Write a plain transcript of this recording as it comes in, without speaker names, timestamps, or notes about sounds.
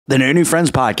The No New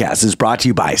Friends podcast is brought to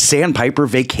you by Sandpiper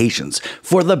Vacations.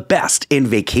 For the best in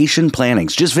vacation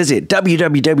plannings, just visit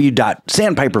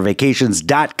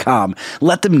www.sandpipervacations.com.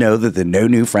 Let them know that the No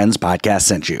New Friends podcast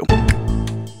sent you.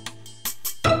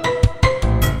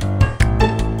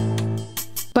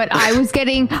 But I was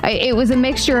getting, it was a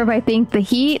mixture of, I think, the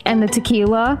heat and the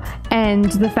tequila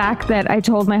and the fact that I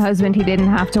told my husband he didn't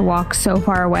have to walk so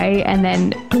far away and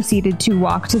then proceeded to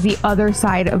walk to the other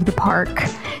side of the park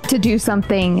to do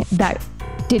something that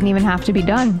didn't even have to be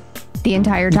done the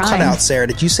entire time. Cut out, Sarah.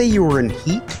 Did you say you were in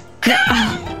heat?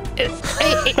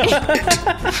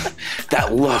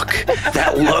 That look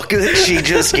that she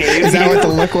just gave. Is that what the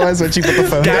look was when she put the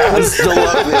phone down? That was the look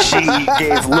that she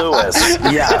gave Lewis.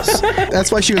 Yes.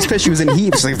 That's why she was pissed. She was in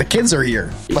heat. She's like, the kids are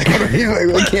here. Like, what are we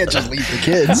doing? We can't just leave the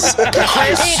kids.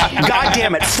 Chris, God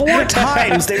damn it. 4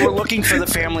 times they were looking for the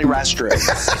family restroom.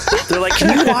 They're like,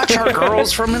 can you watch our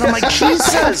girls for a minute? I'm like,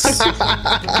 Jesus.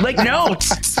 Like, no.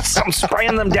 I'm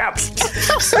spraying them down.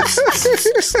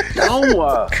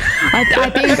 No. I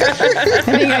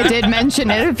think I did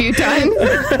mention it a few times.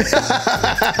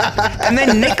 And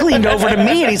then Nick leaned over to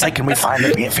me and he's like, can we find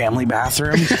the family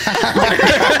bathroom?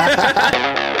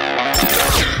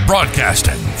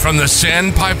 Broadcasting from the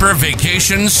Sandpiper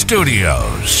Vacation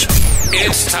Studios.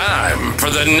 It's time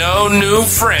for the No New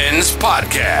Friends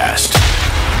podcast.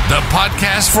 The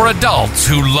podcast for adults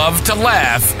who love to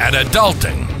laugh at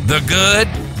adulting. The good,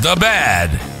 the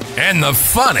bad, and the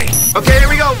funny. Okay, here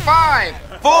we go. 5,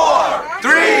 4,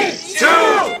 3, 2,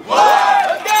 1.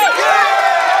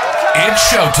 It's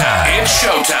showtime. It's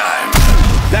showtime.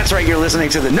 That's right, you're listening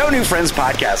to the No New Friends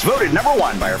podcast, voted number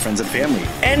 1 by our friends and family,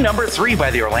 and number 3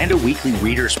 by the Orlando Weekly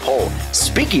Readers Poll.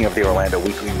 Speaking of the Orlando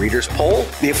Weekly Readers Poll,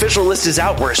 the official list is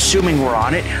out. We're assuming we're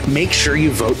on it. Make sure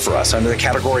you vote for us under the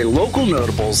category Local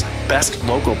Notables Best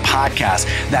Local Podcast.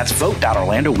 That's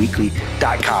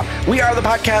vote.orlandoweekly.com. We are the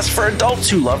podcast for adults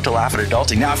who love to laugh at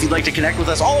adulting. Now, if you'd like to connect with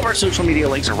us, all of our social media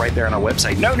links are right there on our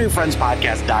website,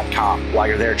 nonewfriendspodcast.com. While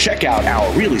you're there, check out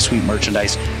our really sweet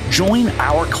merchandise. Join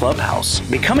our clubhouse.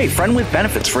 Become a friend with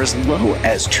benefits for as low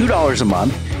as $2 a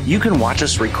month. You can watch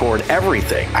us record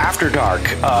everything. After dark,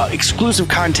 exclusive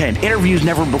content, interviews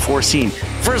never before seen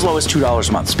for as low as $2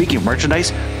 a month. Speaking of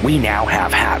merchandise, we now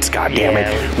have hats. God damn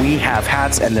it. We have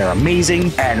hats and they're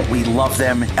amazing and we love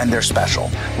them and they're special.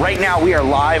 Right now we are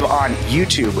live on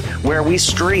YouTube where we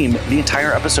stream the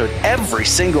entire episode every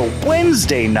single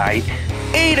Wednesday night,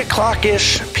 8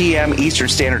 o'clock-ish p.m. Eastern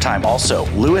Standard Time. Also,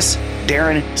 Lewis,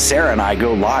 Darren, Sarah, and I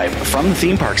go live from the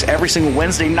theme parks every single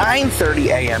Wednesday, 9:30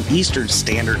 a.m. Eastern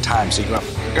Standard Time. So you're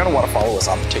going to want to follow us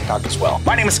on the TikTok as well.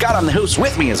 My name is Scott. I'm the host.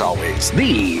 With me, as always,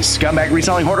 the scumbag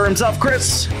reselling hoarder himself,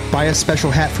 Chris. Buy a special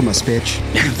hat from us, bitch.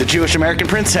 The Jewish American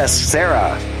princess,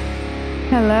 Sarah.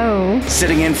 Hello.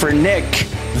 Sitting in for Nick,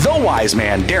 the wise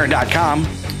man, Darren.com.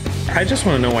 I just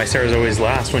want to know why Sarah's always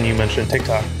last when you mention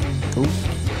TikTok. Ooh.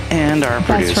 And our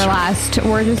producer. Best for last.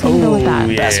 We're just going to go with that.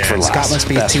 Yeah. Best for last. Scott must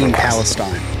be Team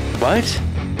Palestine. What?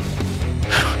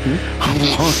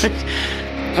 What?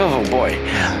 Oh, boy.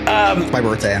 It's my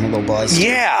birthday. I'm a little buzzed.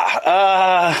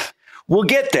 Yeah. We'll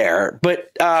get there. But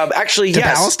actually,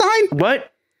 yes. Palestine?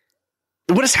 What?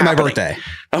 What is happening? My birthday.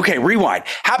 Okay, rewind.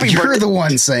 Happy birthday. You're the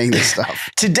one saying this stuff.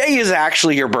 Today is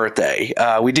actually your birthday.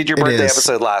 We did your birthday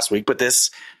episode last week, but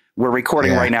we're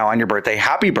recording right now on your birthday.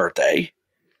 Happy birthday.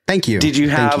 Thank you. Did you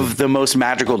have the most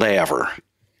magical day ever?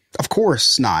 Of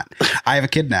course not. I have a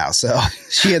kid now, so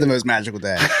she had the most magical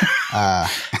day.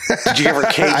 Did you give her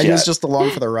cake I yet? was just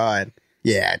along for the ride.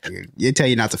 Yeah, dude. You tell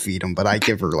you not to feed him, but I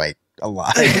give her like a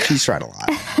lot. She's tried a lot.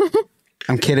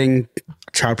 I'm kidding.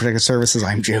 Child Protective Services.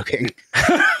 I'm joking.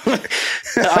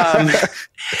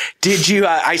 Did you?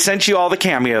 I sent you all the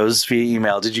cameos via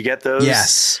email. Did you get those?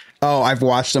 Yes. Oh, I've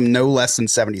watched them no less than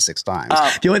 76 times.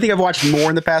 The only thing I've watched more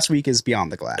in the past week is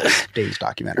Beyond the Glass, Dave's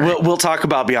documentary. We'll talk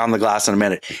about Beyond the Glass in a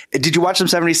minute. Did you watch them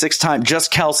 76 times?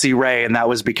 Just Kelsey Ray, and that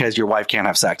was because your wife can't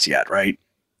have sex yet, right?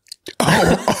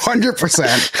 Oh,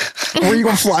 100%. Were you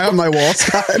going to fly on my wall,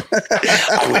 Scott?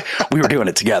 We were doing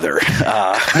it together.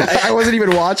 I wasn't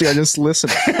even watching. I just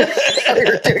listened. We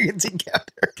were doing it together.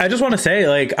 I just want to say,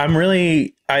 like,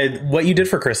 what you did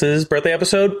for Chris's birthday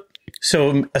episode,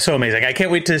 so amazing. I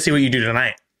can't wait to see what you do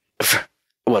tonight.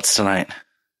 What's tonight?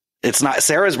 It's not.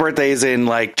 Sarah's birthday is in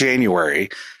like January.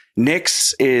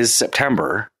 Nick's is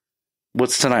September.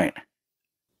 What's tonight?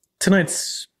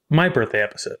 Tonight's my birthday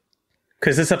episode.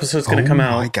 Because this episode's going to come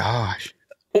out. Oh my gosh.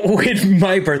 With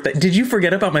my birthday. Did you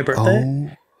forget about my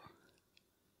birthday?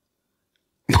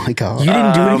 Oh my God. You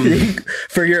didn't do anything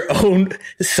for your own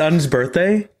son's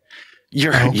birthday?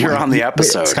 You're on the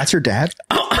episode. Wait, Scott's your dad?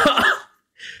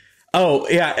 Oh,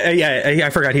 yeah. I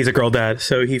forgot he's a girl dad.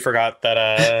 So he forgot that.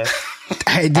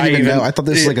 I didn't even know. I thought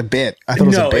this was like a bit. I thought it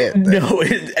was a bit. No,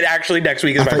 actually, next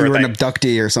week is my birthday. You were an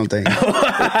abductee or something.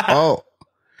 Oh.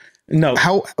 No.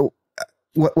 How?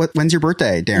 When's your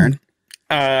birthday, Darren?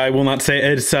 I will not say.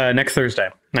 It's next Thursday.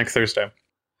 Next Thursday.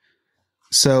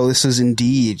 So this is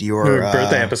indeed your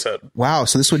birthday episode. Wow.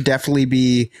 So this would definitely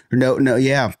be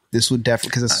yeah. This would definitely,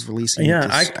 because this is releasing. Yeah,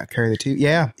 I carry the two.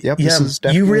 Yeah. Yep. Yeah. This is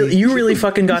definitely. You really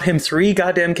fucking got him 3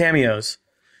 goddamn cameos,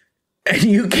 and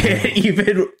you can't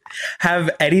even have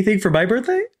anything for my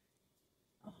birthday.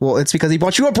 Well, it's because he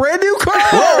bought you a brand new car.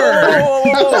 Whoa.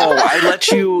 I let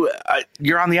you.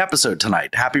 You're on the episode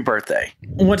tonight. Happy birthday.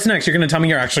 What's next? You're going to tell me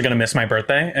you're actually going to miss my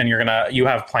birthday, and you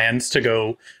have plans to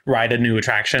go ride a new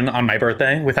attraction on my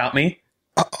birthday without me?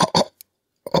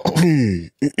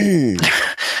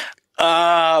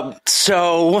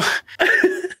 So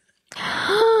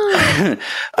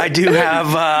I do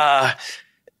have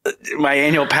my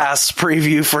annual pass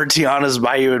preview for Tiana's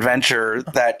Bayou Adventure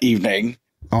that evening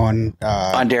on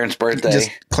Darren's birthday. Just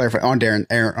clarify on Darren.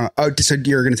 Aaron. So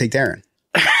you're going to take Darren?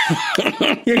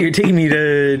 Yeah, you're taking me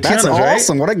to That's Tiana's,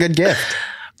 awesome. right? What a good gift.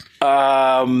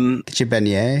 Get you a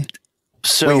beignet.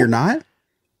 So wait, you're not?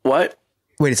 What?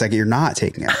 Wait a second, you're not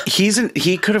taking it.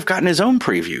 He could have gotten his own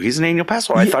preview. He's an annual pass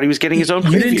holder. I thought he was getting his own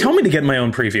preview. You didn't tell me to get my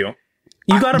own preview.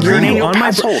 You got a preview on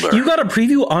my holder. You got a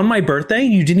preview on my birthday.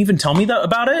 You didn't even tell me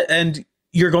about it, and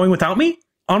you're going without me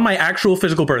on my actual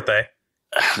physical birthday.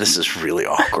 This is really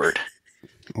awkward.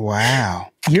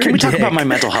 Wow. Can we talk about my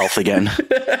mental health again?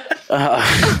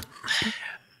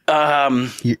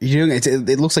 You're doing it.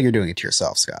 It looks like you're doing it to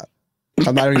yourself, Scott.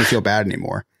 I'm not going to feel bad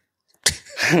anymore.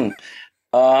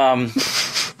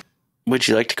 Would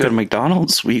you like to go to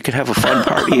McDonald's? We could have a fun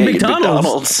party at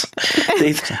McDonald's.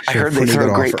 I heard they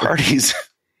throw great parties.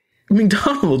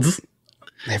 McDonald's.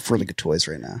 They have really good toys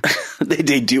right now.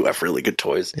 They do have really good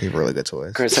toys. They have really good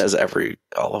toys. Chris has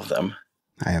all of them.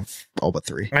 I have all but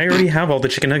 3. I already have all the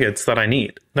chicken nuggets that I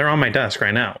need. They're on my desk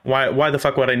right now. Why the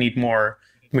fuck would I need more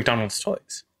McDonald's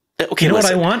toys? Okay, you know what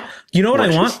I want? You know what I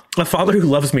want? A father who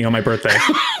loves me on my birthday.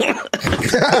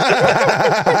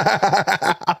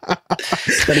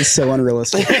 That is so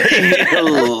unrealistic. What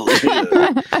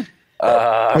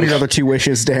are your other 2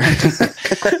 wishes, Darren?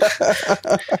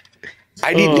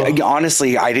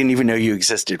 Honestly, I didn't even know you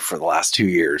existed for the last 2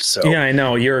 years. So yeah, I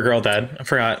know you're a girl dad. I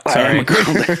forgot. Sorry. I am a girl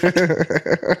dad.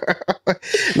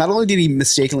 Not only did he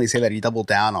mistakenly say that, he doubled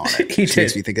down on it. He which did.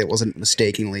 Makes me think it wasn't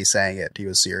mistakenly saying it. He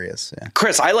was serious. Yeah.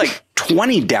 Chris, I like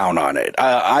 20 down on it.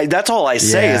 That's all I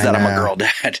say is that I'm a girl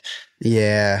dad.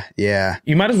 Yeah.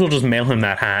 You might as well just mail him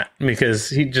that hat because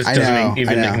he just doesn't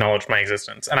even acknowledge my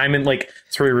existence. And I'm in like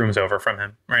 3 rooms over from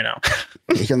him right now.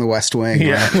 He's in the West Wing.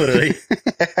 Yeah, right? literally.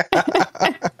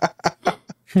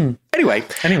 Anyway,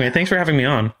 thanks for having me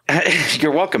on.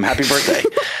 You're welcome. Happy birthday.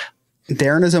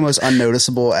 Darren is almost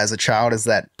unnoticeable as a child as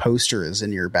that poster is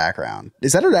in your background.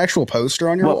 Is that an actual poster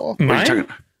on your wall? What?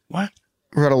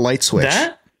 Or got a light switch?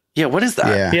 That? Yeah, what is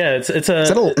that? Yeah, it's a... Is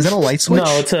that a light switch?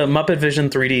 No, it's a Muppet Vision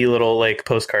 3D little like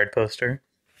postcard poster.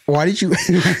 Why did you...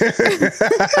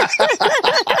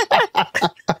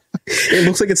 It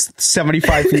looks like it's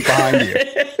 75 feet behind you.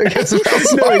 It's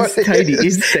tiny.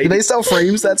 It's tiny. Do they sell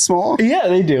frames that small? Yeah,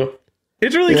 they do.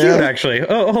 It's really cute, actually.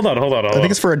 Oh, hold on. I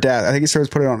think it's for a desk. I think it's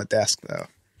supposed to put it on a desk, though.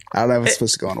 I don't know if it's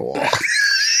supposed to go on a wall.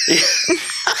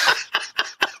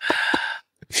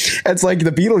 It's like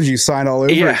the Beetlejuice sign all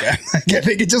over again. I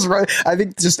think it just run. I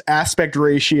think just aspect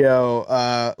ratio,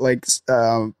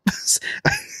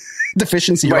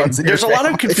 deficiency. Right. There's a lot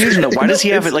of confusion though. Why does he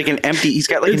have it like an empty? He's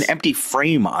got like an empty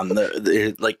frame on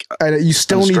the like. You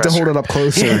still need to hold it up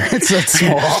closer. It's that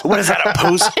small. What is that? A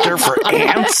poster for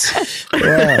ants?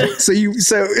 Yeah. So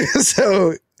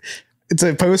it's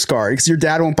a postcard because your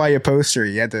dad won't buy you a poster.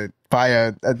 You had to buy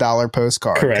a $1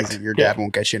 postcard. Correct. Your dad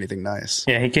won't get you anything nice.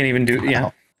 Yeah, he can't even do. Wow.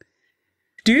 Yeah.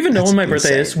 Do you even know when my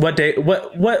birthday is? What day?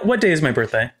 What day is my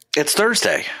birthday? It's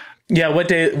Thursday. Yeah. What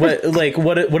day? What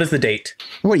is the date?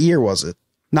 What year was it?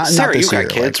 Not Sarah, this you year.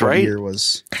 got kids, like, right? What year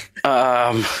was?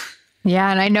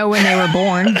 Yeah, and I know when they were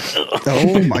born.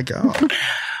 Oh my god.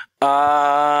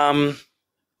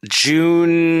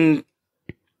 Juneteenth.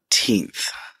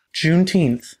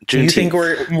 Do you think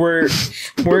we're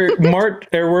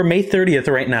May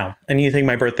 30th right now, and you think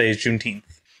my birthday is Juneteenth?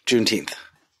 Juneteenth.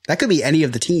 That could be any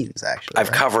of the teens, actually.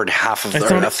 I've covered half of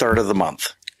a third of the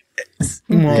month.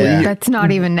 Well, That's not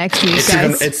even next week,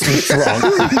 guys. It's wrong.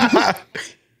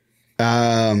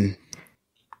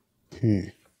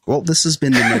 Well, this has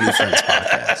been the Movie Friends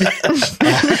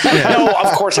podcast. No,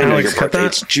 of course I know Alex, your birthday. that?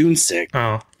 It's June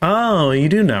 6th. Oh, you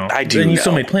do know. I do. And you know.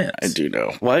 still made plans. I do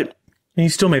know. What? And you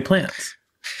still made plans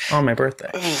on my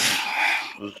birthday.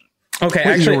 Okay,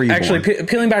 actually,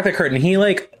 peeling back the curtain, he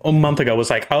like a month ago was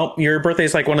like, "Oh, your birthday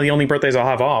is like one of the only birthdays I'll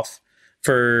have off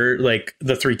for like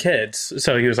the 3 kids."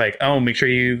 So he was like, "Oh, make sure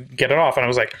you get it off." And I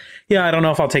was like, "Yeah, I don't know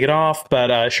if I'll take it off,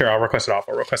 but sure, I'll request it off.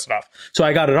 So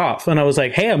I got it off, and I was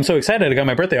like, "Hey, I'm so excited! I got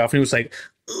my birthday off." And he was like,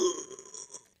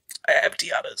 "I have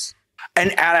tiaras."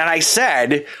 And I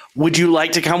said, "Would you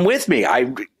like to come with me?"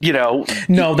 No,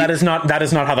 that is not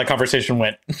how that conversation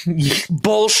went.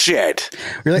 Bullshit.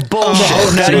 You're like,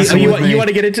 Bullshit. You want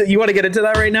to get into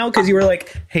that right now? Because you were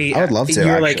like, "Hey, I would love to." You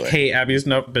were actually. like, "Hey, Abby's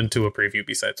not been to a preview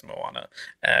besides Moana,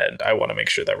 and I want to make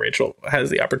sure that Rachel has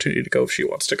the opportunity to go if she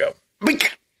wants to go."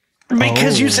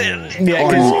 Because you said,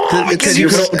 because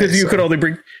you could only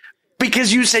bring.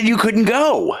 Because you said you couldn't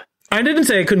go. I didn't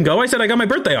say I couldn't go. I said I got my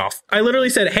birthday off. I literally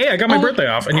said, "Hey, I got my birthday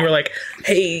off," and you were like,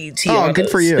 "Hey, Tia." Oh, good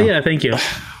for you. Yeah, thank you.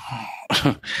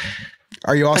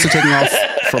 Are you also taking off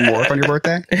from work on your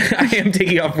birthday? I am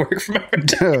taking off work for my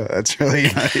birthday. Oh, that's really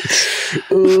nice.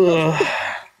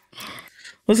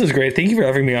 This is great. Thank you for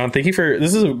having me on.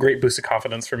 This is a great boost of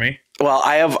confidence for me. Well,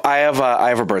 I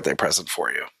have a birthday present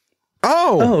for you.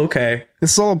 Oh, okay.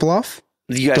 This is all a bluff?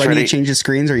 You guys Do I ready? need to change the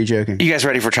screens, or are you joking? You guys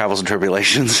ready for Travels and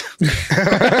Tribulations?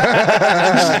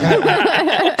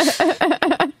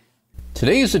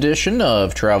 Today's edition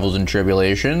of Travels and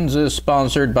Tribulations is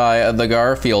sponsored by the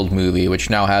Garfield movie, which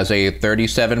now has a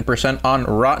 37% on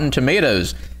Rotten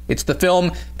Tomatoes. It's the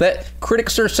film that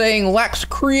critics are saying lacks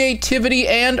creativity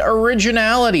and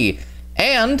originality.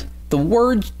 And the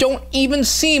words don't even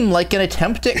seem like an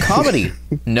attempt at comedy.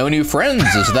 No new friends,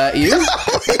 is that you?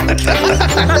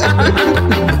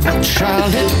 What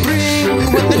shall it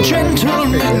bring when the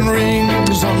gentleman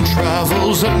rings on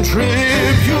Travels and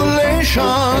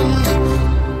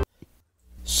Tribulations?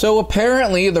 So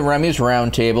apparently the Remy's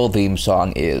Roundtable theme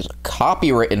song is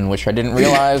copywritten, which I didn't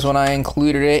realize when I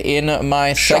included it in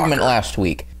my segment last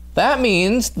week. That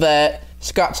means that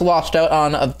Scott's lost out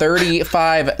on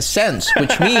 35 cents,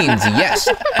 which means, yes,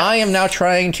 I am now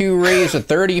trying to raise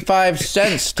 35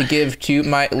 cents to give to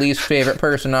my least favorite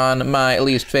person on my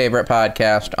least favorite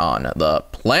podcast on the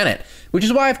planet, which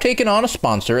is why I've taken on a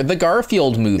sponsor, the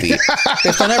Garfield movie.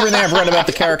 Based on everything I've read about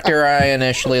the character, I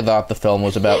initially thought the film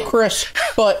was about Chris,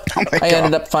 but I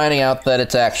ended up finding out that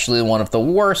it's actually one of the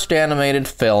worst animated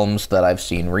films that I've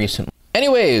seen recently.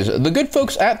 Anyways, the good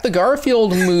folks at the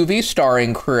Garfield movie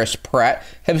starring Chris Pratt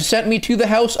have sent me to the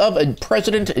house of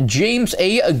President James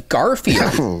A.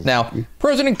 Garfield. Now,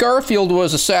 President Garfield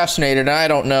was assassinated, and I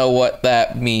don't know what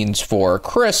that means for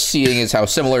Chris, seeing as how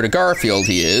similar to Garfield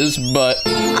he is, but...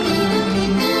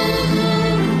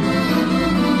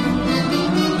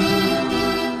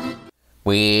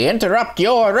 We interrupt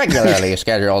your regularly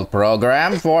scheduled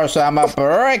program for some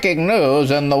breaking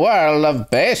news in the world of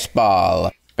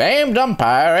baseball. Famed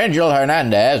umpire Angel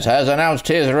Hernandez has announced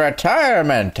his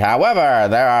retirement. However,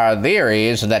 there are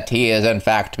theories that he is in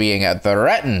fact being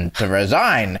threatened to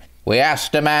resign. We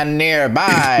asked a man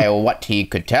nearby what he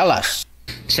could tell us.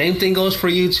 Same thing goes for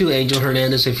you too, Angel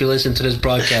Hernandez. If you listen to this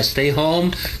broadcast, stay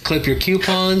home, clip your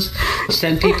coupons,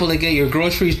 send people to get your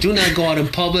groceries. Do not go out in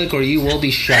public or you will be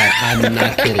shot. I'm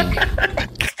not kidding you.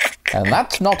 And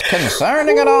that's not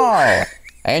concerning at all.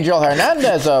 Angel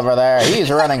Hernandez over there,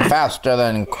 he's running faster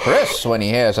than Chris when he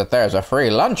hears that there's a free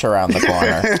lunch around the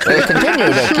corner. We'll continue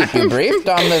to keep you briefed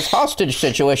on this hostage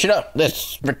situation,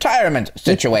 this retirement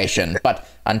situation. But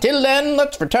until then,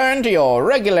 let's return to your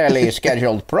regularly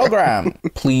scheduled program.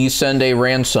 Please send a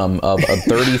ransom of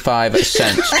 35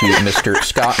 cents to Mr.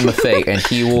 Scott Maffei, and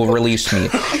he will release me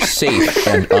safe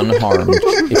and unharmed.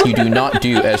 If you do not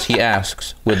do as he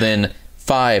asks within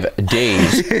 5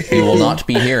 days, you will not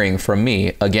be hearing from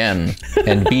me again.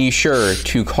 And be sure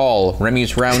to call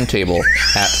Remy's Roundtable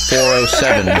at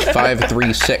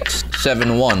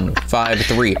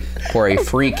 407-536-7153 for a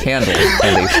free candle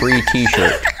and a free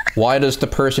t-shirt. Why does the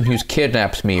person who's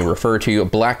kidnapped me refer to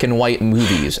black and white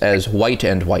movies as white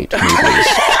and white movies?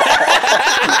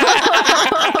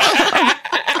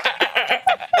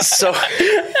 So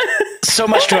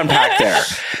much to unpack there.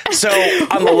 So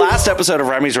on the last episode of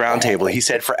Remy's Roundtable, he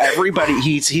said for everybody,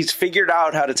 he's figured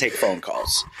out how to take phone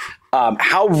calls.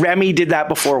 How Remy did that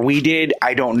before we did,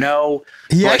 I don't know.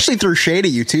 He actually threw shade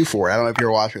at you too for it. I don't know if you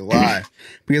were watching live.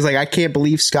 Because I can't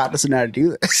believe Scott doesn't know how to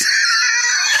do this.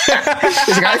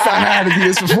 He's like, I found out how to do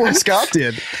this before Scott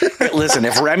did. Listen,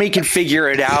 if Remy can figure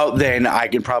it out, then I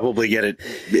can probably get it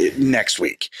next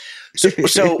week.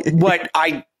 So what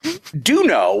I do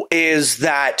know is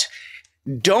that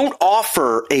don't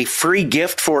offer a free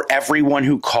gift for everyone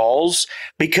who calls,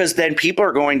 because then people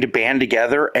are going to band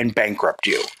together and bankrupt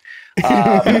you.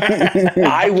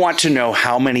 I want to know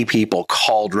how many people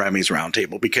called Remy's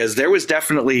Roundtable, because there was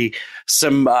definitely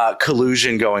some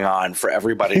collusion going on for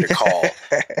everybody to call.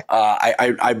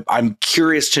 I'm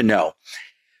curious to know.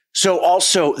 So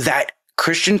also that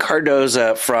Christian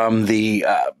Cardoza from the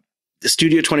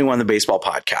Studio 21, the baseball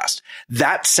podcast,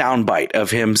 that soundbite of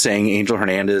him saying Angel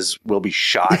Hernandez will be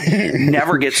shot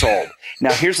never gets old.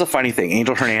 Now, here's the funny thing.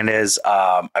 Angel Hernandez,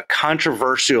 a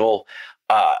controversial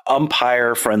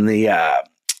umpire from the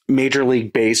Major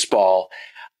League Baseball,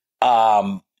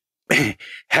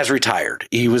 has retired.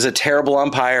 He was a terrible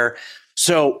umpire.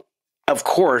 So, of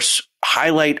course,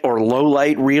 highlight or low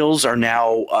light reels are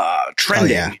now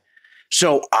trending. Oh, yeah.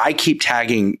 So I keep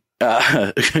tagging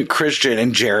Christian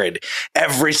and Jared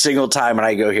every single time, and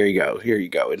I go, here you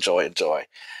go, enjoy.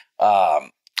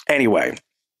 Anyway,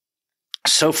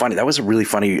 so funny. That was a really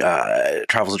funny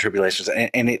Travels and Tribulations,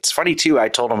 and it's funny too. I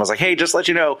told him, I was like, hey, just let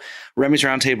you know, Remy's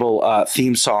Roundtable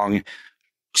theme song,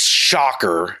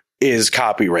 shocker, is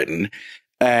copywritten.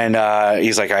 And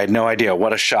he's like, I had no idea.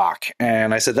 What a shock.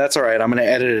 And I said, that's all right. I'm going to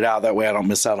edit it out. That way I don't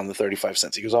miss out on the 35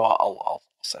 cents. He goes, oh, I'll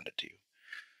send it to you.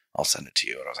 I'll send it to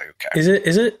you. And I was like, okay.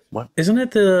 Is it? What? Isn't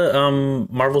it the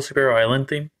Marvel Superhero Island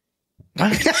theme?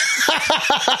 That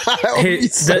would be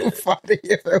so funny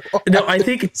if it was. No, I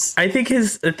think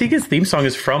his theme song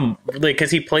is from, like,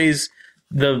 because he plays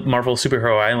the Marvel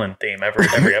Superhero Island theme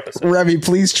every episode. Remy,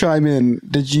 please chime in.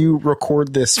 Did you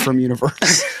record this from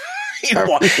Universe?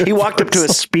 He walked up to a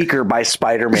speaker by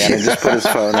Spider-Man and just put his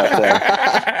phone up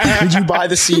there. Did you buy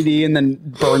the CD and then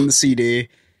burn the CD?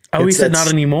 Oh, he said not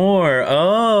anymore.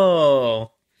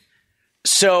 Oh.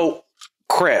 So,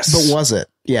 Chris. But was it?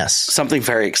 Yes. Something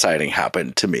very exciting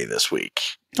happened to me this week.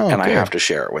 Oh, and good. I have to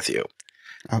share it with you.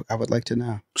 I would like to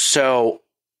know. So,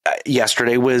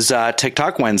 yesterday was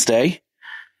TikTok Wednesday.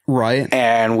 Right.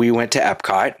 And we went to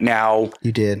Epcot. Now,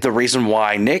 you did. The reason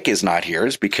why Nick is not here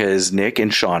is because Nick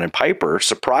and Sean and Piper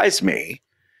surprised me,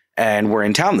 and we're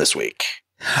in town this week.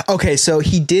 Okay, so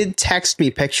he did text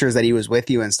me pictures that he was with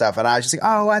you and stuff, and I was just like,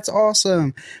 "Oh, that's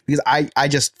awesome!" Because I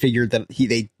just figured that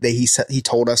he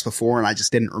told us before, and I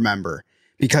just didn't remember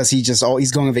because he's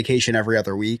going on vacation every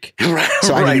other week. Right,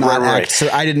 so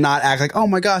I did not act like, "Oh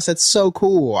my gosh, that's so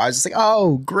cool." I was just like,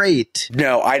 "Oh, great!"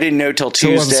 No, I didn't know till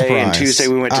Tuesday, and Tuesday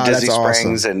we went to Disney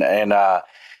Springs, awesome. and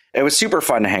it was super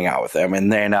fun to hang out with them.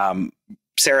 And then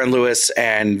Sarah and Lewis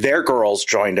and their girls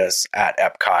joined us at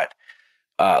Epcot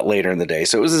later in the day.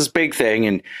 So it was this big thing,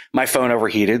 and my phone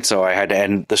overheated, so I had to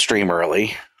end the stream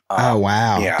early. Oh,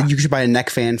 wow. Yeah. You should buy a neck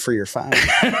fan for your phone. And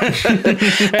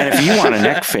if you want a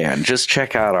neck fan, just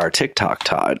check out our TikTok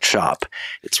shop.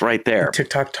 It's right there.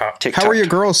 TikTok. How are your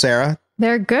girls, Sarah?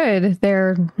 They're good.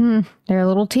 They're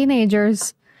little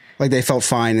teenagers. Like they felt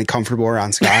fine and comfortable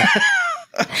around Scott?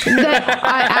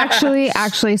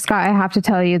 Actually, Scott, I have to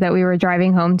tell you that we were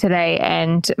driving home today,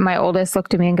 and my oldest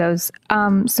looked at me and goes,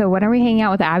 so when are we hanging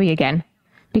out with Abby again?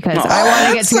 Because I want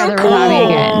to get together with Abby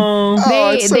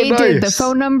again. They did the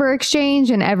phone number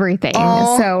exchange and everything. So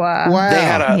wow. They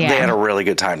had a really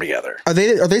good time together. Are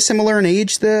they similar in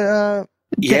age? Their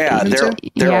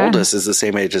oldest is the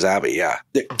same age as Abby. Yeah,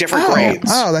 different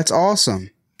grades. Oh, that's awesome.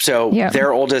 So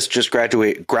their oldest just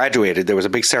graduated. There was a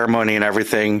big ceremony and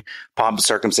everything. Pomp and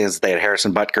circumstance. They had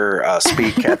Harrison Butker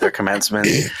speak at their commencement.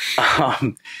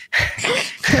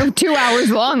 2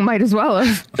 hours long, might as well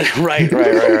have. Right.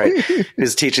 He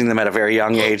was teaching them at a very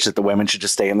young age that the women should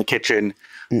just stay in the kitchen.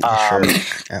 Holy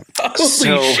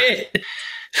shit.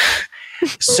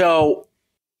 So,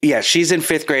 yeah, she's in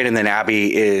 5th grade, and then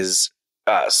Abby is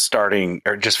starting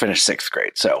or just finished 6th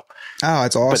grade. So,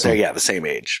 that's awesome. But they're the same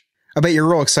age. I bet you're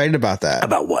real excited about that.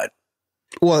 About what?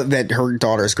 Well, that her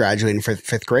daughter is graduating for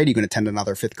 5th grade. You can attend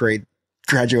another 5th grade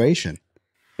graduation.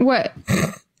 What?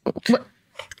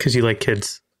 Because you like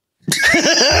kids.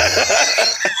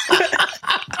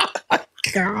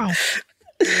 God.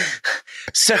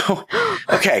 So,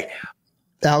 okay.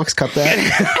 Alex, cut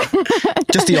that.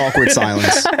 Just the awkward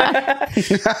silence.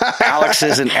 Alex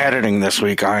isn't editing this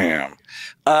week. I am.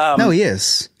 No, he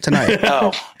is tonight.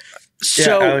 Oh.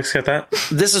 So, Alex, cut that.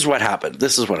 This is what happened.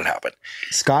 This is what had happened.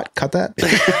 Scott, cut that.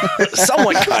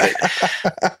 Someone cut it.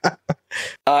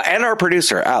 And our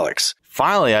producer, Alex.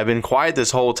 Finally, I've been quiet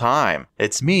this whole time.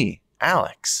 It's me,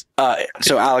 Alex.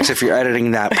 So, Alex, if you're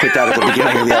editing that, put that at the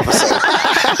beginning of the episode.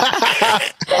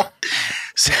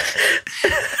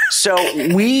 So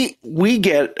we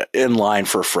get in line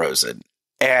for Frozen,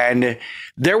 and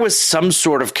there was some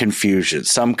sort of confusion,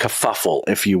 some kerfuffle,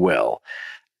 if you will.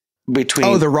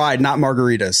 Between the ride, not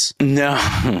margaritas. No.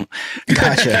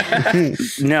 Gotcha.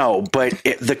 No, but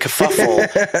the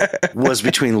kerfuffle was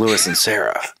between Lewis and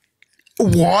Sarah.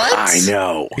 What? I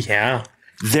know. Yeah.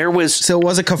 There was... So it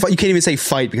was a kerfuffle. You can't even say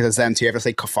fight because it's them two. You have to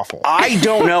say kerfuffle. I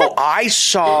don't know. I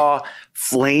saw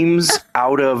flames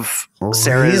out of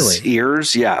Sarah's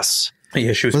ears. Yes.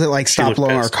 Yeah, was it like stop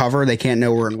blowing our cover? They can't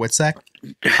know we're in Witsec.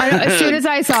 As soon as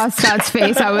I saw Scott's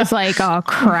face, I was like, oh,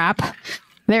 crap.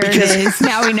 There it is.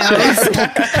 Now he knows.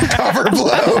 Cover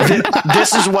blow.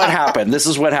 This is what happened. It's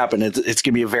going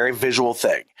to be a very visual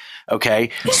thing. Okay.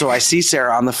 So I see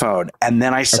Sarah on the phone, and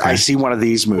then I see one of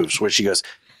these moves where she goes,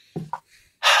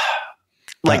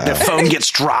 like the phone gets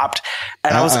dropped.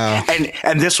 And I was,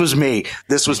 and this was me.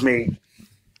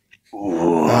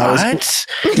 What?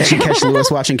 Did you catch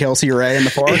Lewis watching Kelsey Ray in the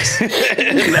forest? No.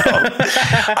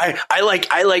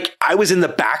 I was in the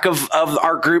back of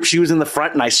our group. She was in the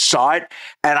front, and I saw it,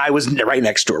 and I was right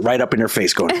next to her, right up in her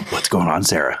face going, what's going on,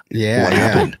 Sarah? Yeah. What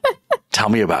happened? Tell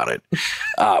me about it.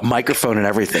 Microphone and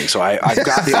everything. So I've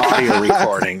got the audio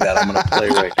recording that I'm going to play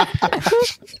right.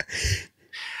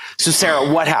 So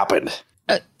Sarah, what happened?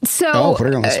 Put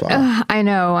her on the spot. I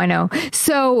know.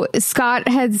 So Scott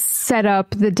had set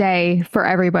up the day for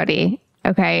everybody.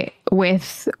 Okay.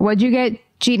 With what'd you get?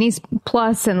 Genie's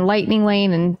Plus and Lightning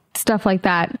Lane and stuff like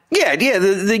that. Yeah.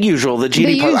 The usual, the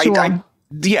Genie Plus.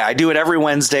 I do it every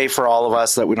Wednesday for all of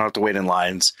us that we don't have to wait in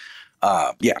lines.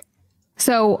 Yeah.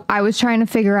 So I was trying to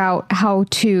figure out how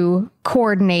to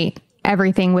coordinate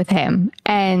everything with him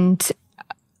and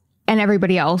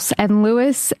everybody else. And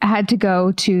Lewis had to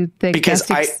go to the because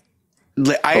I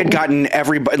had gotten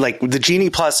everybody, like the Genie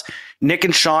Plus. Nick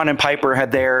and Sean and Piper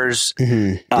had theirs.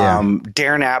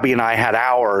 Darren, Abby, and I had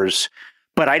ours,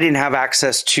 but I didn't have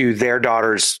access to their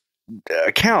daughter's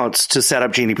accounts to set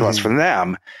up Genie Plus for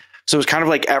them. So it was kind of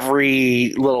like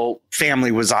every little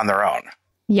family was on their own.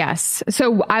 Yes.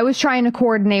 So I was trying to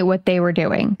coordinate what they were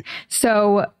doing.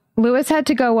 So Lewis had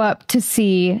to go up to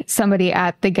see somebody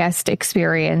at the guest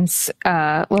experience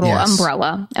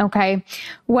umbrella. Okay.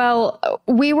 Well,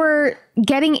 we were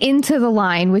getting into the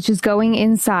line, which is going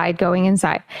inside.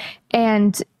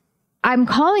 And I'm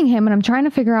calling him and I'm trying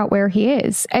to figure out where he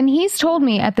is. And he's told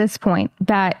me at this point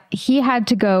that he had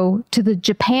to go to the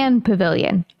Japan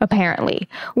pavilion, apparently,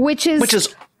 which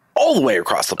is all the way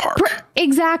across the park.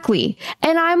 Exactly.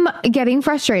 And I'm getting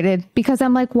frustrated because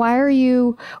I'm like, why'd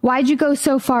you go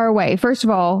so far away? First of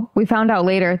all, we found out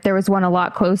later there was one a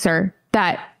lot closer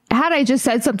that had I just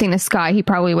said something to Scott, he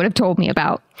probably would have told me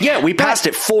about. Yeah, we passed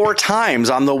it 4 times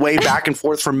on the way back and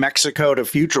forth from Mexico to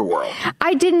Future World.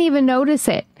 I didn't even notice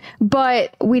it,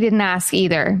 but we didn't ask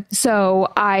either.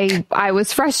 So I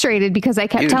was frustrated because I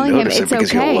kept telling him it's because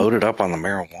okay. You loaded up on the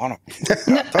marijuana.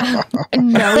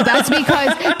 No, that's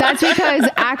because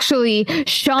actually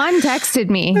Sean texted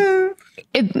me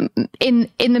in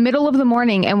the middle of the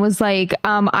morning and was like,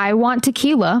 I want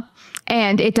tequila.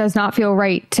 And it does not feel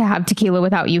right to have tequila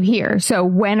without you here. So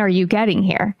when are you getting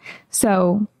here?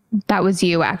 So that was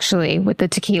you actually with the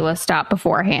tequila stop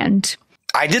beforehand.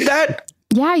 I did that?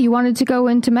 Yeah, you wanted to go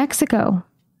into Mexico.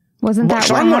 Wasn't that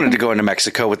Sean wanted to go into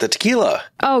Mexico with the tequila.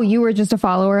 Oh, you were just a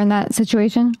follower in that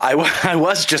situation? I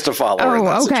was just a follower in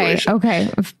that situation. Okay.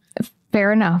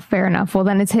 Fair enough. Well,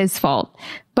 then it's his fault.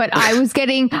 But I was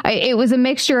it was a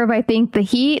mixture of, I think, the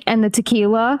heat and the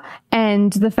tequila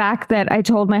and the fact that I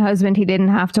told my husband he didn't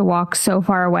have to walk so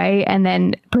far away and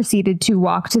then proceeded to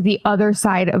walk to the other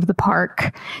side of the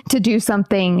park to do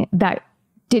something that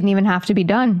didn't even have to be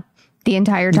done the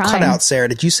entire time. Cut out, Sarah.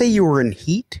 Did you say you were in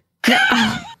heat?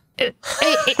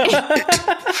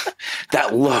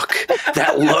 That look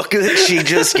that she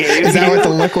just gave. Is that what the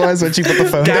look was when she put the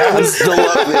phone down? That was the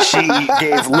look that she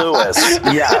gave Lewis.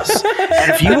 Yes.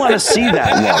 And if you want to see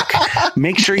that look,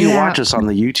 make sure you watch us on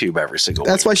the YouTube every single week.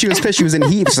 That's why she was pissed. She was in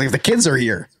heat. She's like, the kids are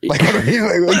here. Like,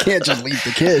 we can't just leave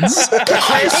the kids.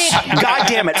 Chris, God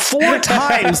damn it. 4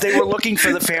 times they were looking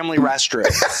for the family restroom.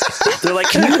 They're like,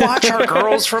 can you watch our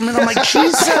girls for a minute? I'm like,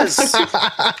 Jesus.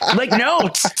 Like, no.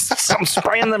 I'm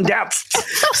spraying them down.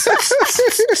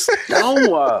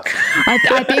 No.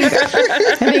 I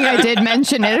think I did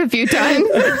mention it a few times.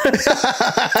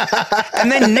 And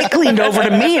then Nick leaned over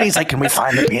to me and he's like, can we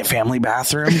find the family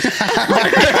bathroom?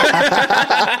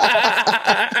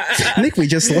 Nick, we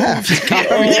just left.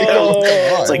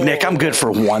 It's like, Nick, I'm good for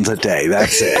once a day.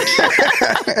 That's it.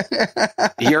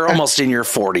 You're almost in your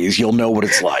 40s. You'll know what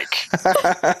it's like.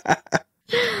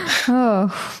 Yeah.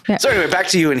 So anyway, back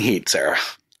to you in heat, Sarah.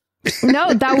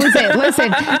 No, that was it.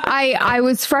 Listen, I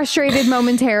was frustrated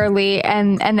momentarily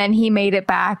and then he made it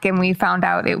back and we found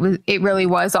out it really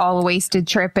was all a wasted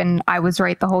trip and I was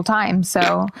right the whole time.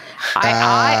 So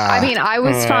I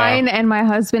was fine and my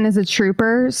husband is a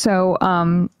trooper. So,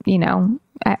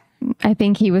 I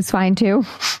think he was fine too.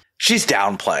 she's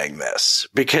downplaying this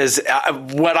because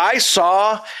what I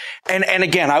saw, and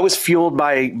again, I was fueled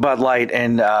by Bud Light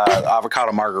and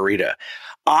avocado margarita.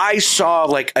 I saw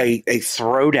like a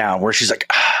throwdown where she's like,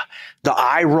 the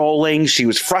eye rolling. She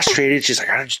was frustrated. She's like,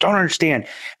 I just don't understand.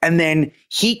 And then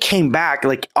he came back.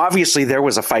 Like, obviously there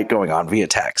was a fight going on via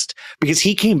text because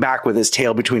he came back with his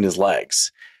tail between his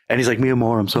legs. And he's like, mi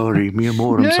amor, I'm sorry. Mi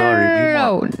amor, I'm sorry.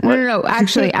 No.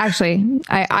 Actually, I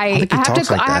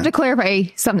have to clarify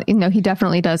something. No, he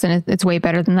definitely does, and it's way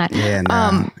better than that. Yeah,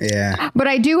 no, yeah. But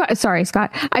I do. Sorry,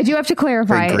 Scott. I do have to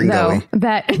clarify though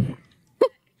that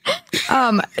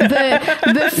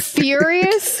the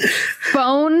furious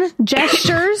phone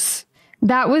gestures,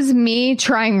 that was me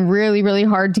trying really, really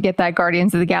hard to get that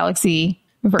Guardians of the Galaxy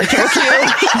virtual queue. Like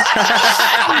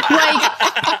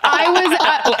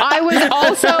I was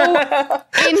also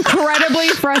incredibly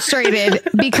frustrated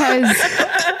because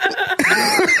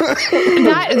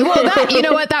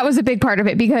that was a big part of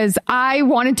it because I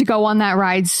wanted to go on that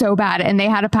ride so bad and they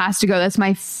had a pass to go. That's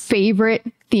my favorite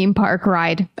theme park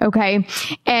ride. Okay.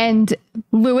 And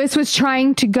Lewis was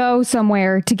trying to go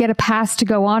somewhere to get a pass to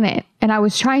go on it. And I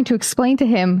was trying to explain to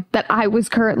him that I was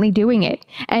currently doing it.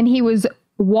 And he was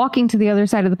walking to the other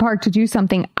side of the park to do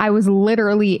something I was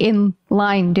literally in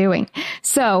line doing.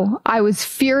 So I was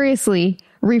furiously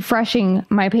refreshing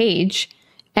my page.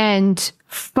 And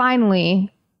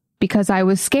finally, because I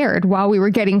was scared while we were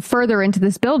getting further into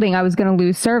this building, I was going to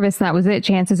lose service. And that was it.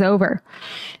 Chance is over.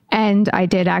 And I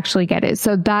did actually get it.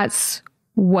 So that's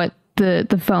what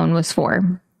the phone was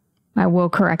for. I will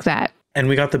correct that. And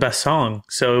we got the best song,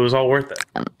 so it was all worth it.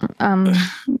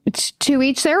 It's to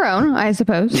each their own, I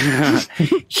suppose.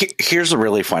 Here's a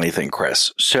really funny thing,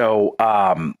 Chris. So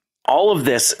all of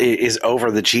this is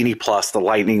over the Genie Plus, the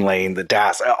Lightning Lane, the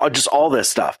DAS, just all this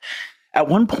stuff. At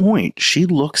one point, she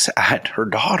looks at her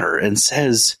daughter and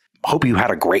says, hope you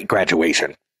had a great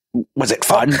graduation. Was it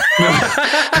fun?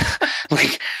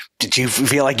 Like, did you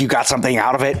feel like you got something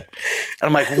out of it? And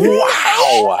I'm like,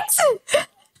 wow.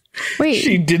 Wait.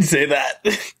 She did say that.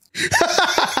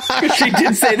 She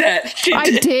did say that.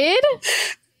 I did?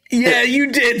 Yeah, you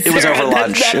did. It was over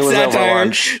lunch. It was over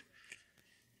lunch.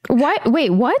 What?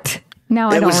 Wait, what? Now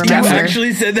I don't remember. You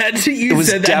actually said that to you. It was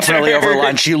definitely over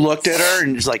lunch. You looked at her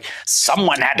and was like,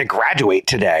 someone had to graduate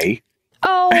today.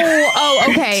 Oh,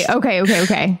 okay.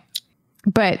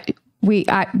 But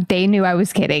they knew I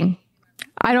was kidding.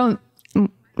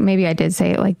 Maybe I did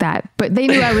say it like that, but they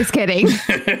knew I was kidding.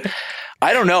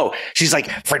 I don't know. She's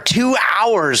like, for 2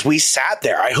 hours we sat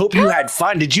there. I hope you had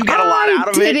fun. Did you get a lot out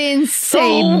of it? I didn't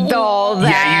say all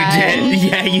that.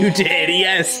 Yeah, you did.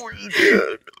 Yes. You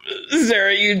did.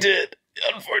 Sarah, you did.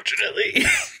 Unfortunately.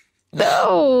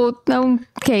 No.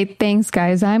 Okay, thanks,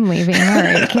 guys. I'm leaving. All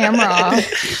right, camera off.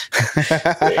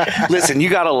 Listen, you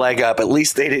got a leg up. At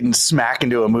least they didn't smack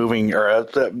into a moving or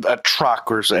a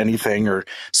truck or anything or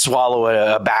swallow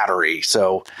a battery.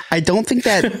 So I don't think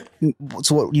that's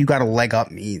what you got a leg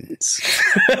up means.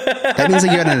 That means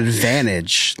that you had an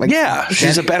advantage. Like, yeah,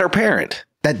 she's a better parent.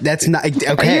 That's not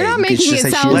okay. You're not making it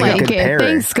sound like it.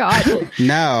 Thanks, Scott.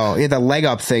 No, the leg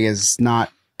up thing is not.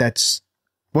 That's.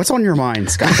 What's on your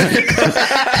mind, Scott?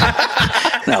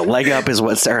 No, leg up is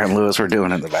what Sarah and Lewis were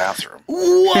doing in the bathroom.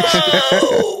 Whoa!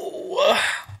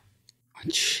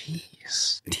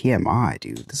 Jeez. TMI,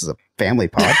 dude. This is a family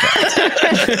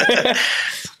podcast.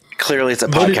 Clearly, it's a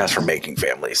podcast for making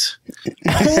families.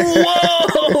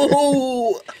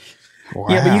 Whoa! Wow.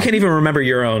 Yeah, but you can't even remember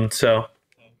your own, so.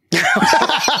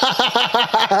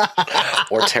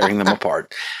 Or tearing them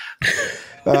apart.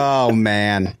 Oh,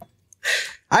 man.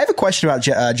 I have a question about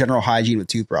general hygiene with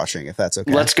toothbrushing, if that's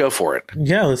okay. Let's go for it.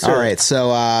 Yeah, let's do it. All right.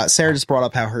 So Sarah just brought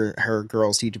up how her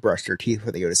girls need to brush their teeth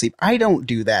before they go to sleep. I don't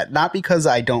do that. Not because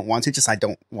I don't want to, just I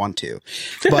don't want to.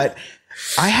 But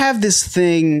I have this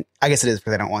thing. I guess it is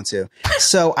because I don't want to.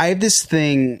 So I have this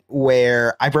thing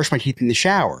where I brush my teeth in the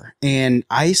shower. And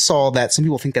I saw that some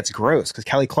people think that's gross because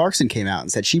Kelly Clarkson came out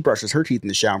and said she brushes her teeth in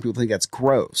the shower and people think that's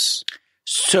gross.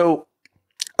 So,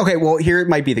 okay, well, here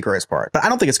might be the gross part, but I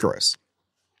don't think it's gross.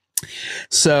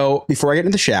 So before I get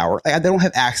into the shower, I don't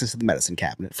have access to the medicine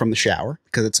cabinet from the shower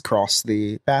because it's across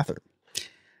the bathroom.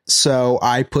 So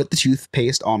I put the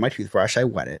toothpaste on my toothbrush. I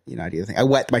wet it. You know, I do the thing. I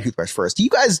wet my toothbrush first. Do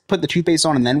you guys put the toothpaste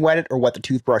on and then wet it, or wet the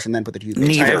toothbrush and then put the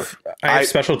toothpaste on? Neither. I have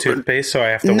special toothpaste, so I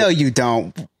have to. No, you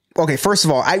don't. Okay, first of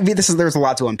all, there's a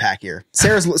lot to unpack here.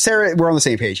 Sarah, we're on the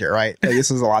same page here, right? This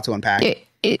is a lot to unpack.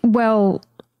 I'm going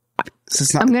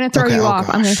to throw you off.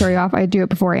 I'm going to throw you off. I do it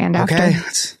before and after. Okay.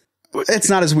 It's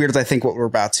not as weird as I think what we're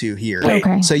about to hear.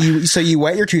 Okay. So you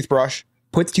wet your toothbrush.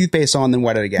 put the toothpaste on, then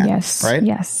wet it again. Yes. Right?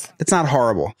 Yes. It's not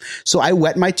horrible. So I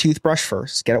wet my toothbrush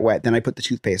first, get it wet, then I put the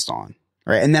toothpaste on.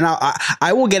 Right. And then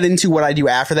I will get into what I do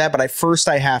after that. But I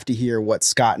have to hear what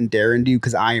Scott and Darren do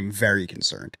because I am very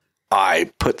concerned.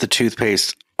 I put the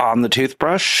toothpaste on the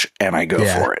toothbrush and I go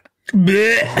for it.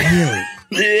 Really?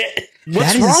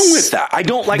 What's wrong with that? I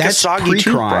don't like a soggy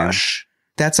toothbrush.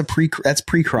 That's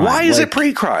pre-crime. Why is it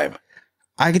pre-crime?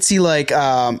 I could see like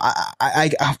I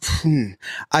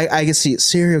could see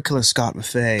serial killer Scott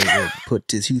Maffei would put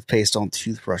the toothpaste on the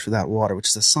toothbrush without water, which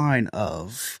is a sign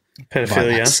of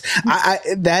pedophilia.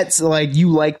 That's like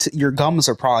your gums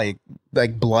are probably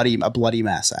like a bloody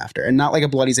mess after, and not like a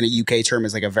bloody's in a UK term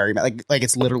is like a very like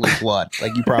it's literally blood.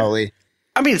 Like you probably.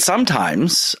 I mean,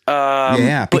 sometimes.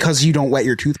 Because you don't wet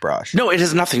your toothbrush. No, it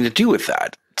has nothing to do with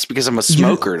that. It's because I'm a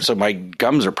smoker, so my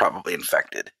gums are probably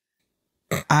infected.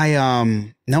 No,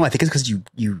 I think it's because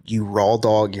you raw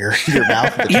dog your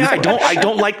mouth. With the toothbrush. I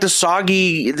don't like the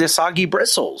soggy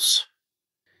bristles.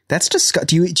 That's just.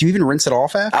 Do you even rinse it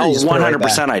off after? Oh,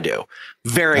 100% I do.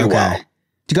 Very well.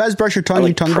 Do you guys brush your tongue?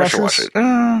 Your tongue brushes?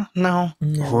 No.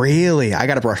 Really? I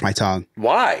got to brush my tongue.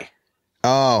 Why?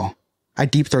 Oh, I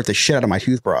deep throat the shit out of my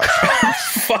toothbrush.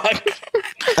 Fuck.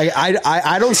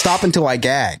 I don't stop until I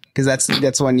gag because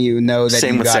that's when you know that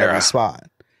you got it on the spot.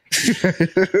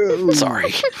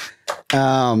 Sorry.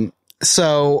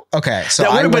 So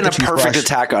that would have been a perfect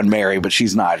attack on Mary, but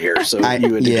she's not here. So you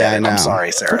would get it. I'm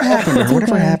sorry, Sarah.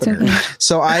 Whatever happened?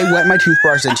 So I wet my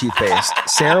toothbrush and toothpaste.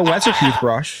 Sarah wets her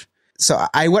toothbrush. So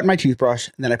I wet my toothbrush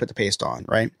and then I put the paste on,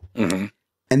 right? Mm-hmm.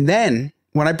 And then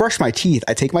when I brush my teeth,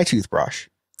 I take my toothbrush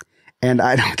and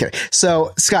I don't get it.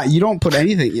 So Scott, you don't put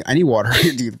any water in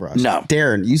your toothbrush. No.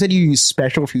 Darren, you said you use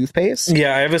special toothpaste?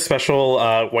 Yeah, I have a special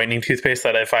whitening toothpaste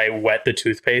that if I wet the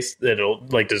toothpaste, it'll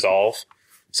like dissolve.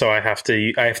 So I have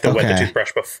to wet the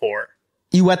toothbrush before.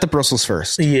 You wet the bristles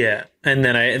first. Yeah, and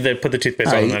then I put the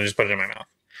toothpaste on and I just put it in my mouth.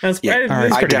 I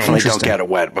definitely don't get it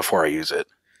wet before I use it.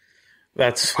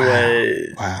 That's what.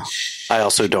 Wow. I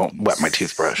also don't wet my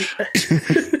toothbrush.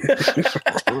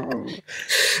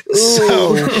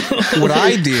 So what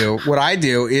I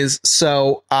do is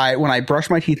when I brush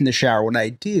my teeth in the shower, what I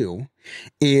do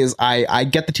is I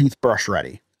get the toothbrush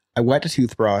ready. I wet the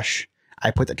toothbrush.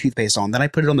 I put the toothpaste on, then I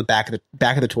put it on the back of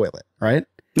the toilet, right?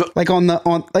 Like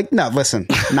listen,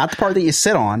 not the part that you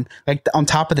sit on, like on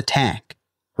top of the tank,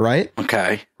 right?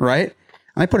 Okay. Right?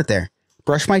 And I put it there.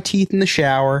 Brush my teeth in the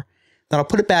shower. Then I'll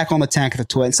put it back on the tank of the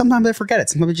toilet. And sometimes I forget it.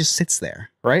 Sometimes it just sits there,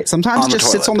 right? Sometimes it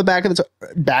just sits on the back of the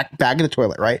back of the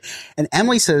toilet, right? And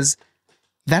Emily says,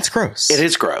 that's gross. It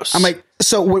is gross. I'm like,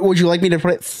 so would you like me to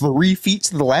put it 3 feet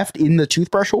to the left in the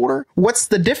toothbrush holder? What's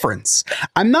the difference?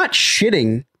 I'm not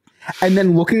shitting and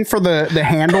then looking for the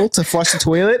handle to flush the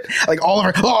toilet, like all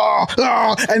over,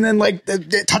 and then like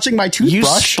touching my toothbrush. You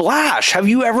splash. Have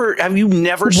you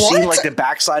never seen like the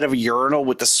backside of a urinal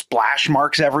with the splash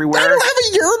marks everywhere? I don't have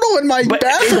a urinal in my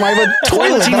bathroom. I have a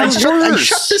toilet. I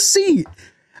shut the seat.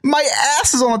 My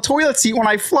ass is on a toilet seat when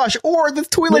I flush, or the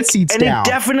toilet seat's down. And it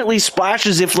definitely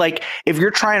splashes if you're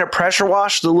trying to pressure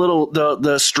wash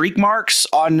the streak marks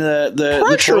on the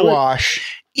pressure toilet.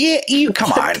 Wash. Yeah, you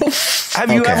come on. Have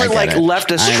you ever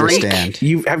left a streak? Have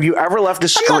you ever left a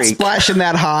streak? I'm not splashing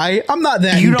that high. I'm not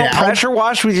that. You don't pressure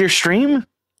wash with your stream?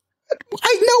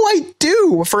 I know I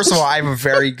do. First of all, I have a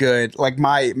very good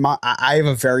I have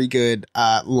a very good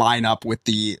lineup with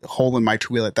the hole in my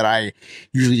toilet that I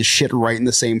usually just shit right in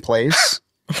the same place.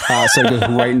 So it goes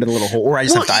right into the little hole, or I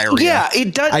just have diarrhea. Yeah,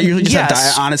 it does. I usually just have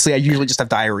diarrhea. Honestly, I usually just have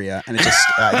diarrhea, and it just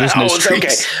there's no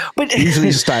streaks. Okay. But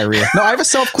usually just diarrhea. No, I have a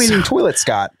self-cleaning toilet,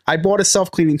 Scott. I bought a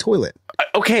self-cleaning toilet.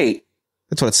 Okay,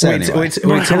 that's what it said. Wait, say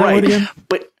that word again.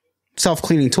 But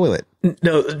self-cleaning toilet.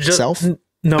 No, just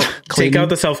take out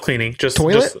the self-cleaning. Just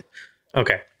toilet.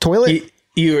 Okay, toilet.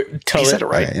 You said it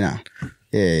right. Okay,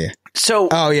 yeah. So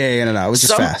no, it was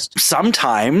just fast.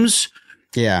 Sometimes.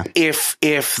 Yeah. If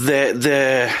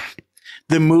the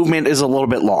movement is a little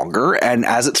bit longer and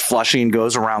as it's flushing and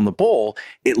goes around the bowl,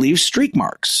 it leaves streak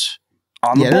marks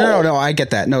on the bowl. No, I get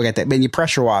that. No, I get that. Man, you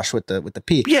pressure wash with the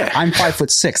pee. Yeah. I'm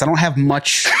 5'6". I don't have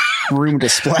much room to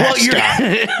splash.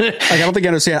 I don't think you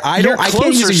understand. I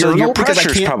can't use a urinal because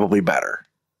I can't. Probably better.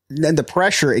 Then the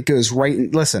pressure, it goes right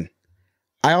in. Listen.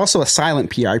 I also a silent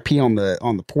pee. I pee on the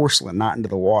porcelain, not into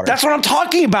the water. That's what I'm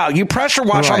talking about. You pressure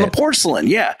wash on the porcelain.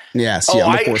 Yeah. Yes.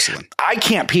 On the porcelain. I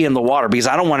can't pee in the water because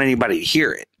I don't want anybody to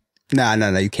hear it. No,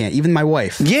 you can't. Even my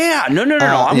wife. Yeah. No.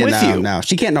 I'm with you. No,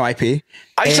 she can't know I pee.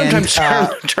 I sometimes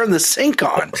turn the sink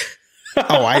on.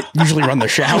 I usually run the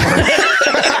shower.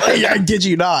 Yeah, I kid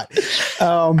you not.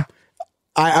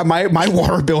 My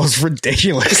water bill is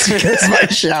ridiculous because my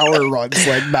shower runs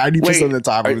like 90% of the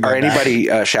time. Are anybody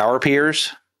shower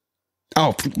peers?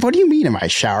 Oh, what do you mean? Am I a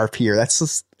shower peer? That's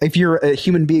just, if you're a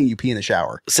human being, you pee in the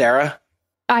shower. Sarah,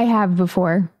 I have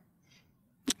before.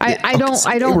 I don't.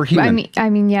 I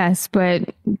mean, yes,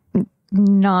 but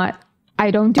not. I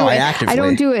don't do it. I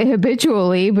don't do it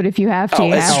habitually. But if you have to,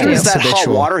 as soon as that hot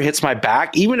water hits my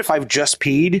back, even if I've just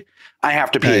peed, I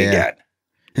have to pee again.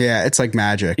 Yeah, it's like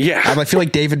magic. Yeah. I feel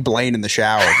like David Blaine in the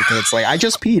shower because it's like, I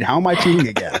just peed. How am I peeing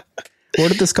again? Where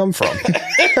did this come from?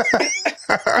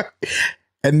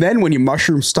 And then when you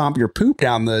mushroom stomp your poop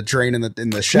down the drain in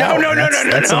the shower. No. I'm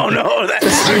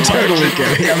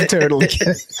totally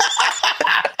kidding.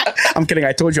 I'm kidding.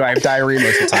 I told you I have diarrhea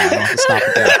most of the time. I don't have to stop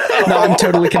it there. No, I'm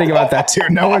totally kidding about that too.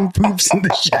 No one poops in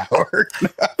the shower.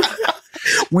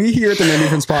 We here at the No New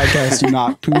Friends podcast do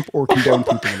not poop or condone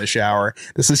pooping in the shower.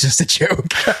 This is just a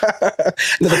joke.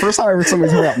 No, the first time I heard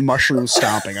somebody talk about mushroom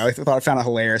stomping, I found it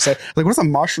hilarious. Like, what's a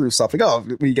mushroom stomp? Like, oh,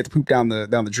 when you get the poop down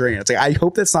the drain. It's like, I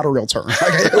hope that's not a real term. Like,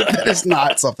 I hope that is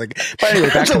not something. But anyway,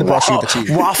 back to the brushing of the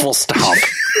teeth. Waffle stomp.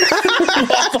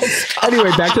 Anyway,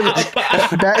 back to the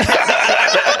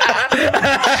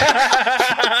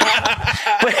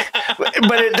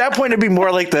but at that point, it'd be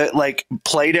more like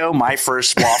Play-Doh, my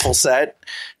first waffle set.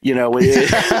 You know,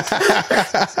 this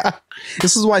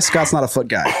is why Scott's not a foot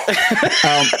guy.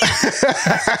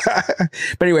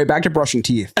 But anyway, back to brushing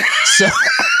teeth.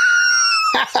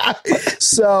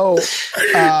 So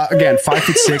again,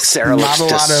 5'6". Sarah looks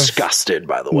disgusted,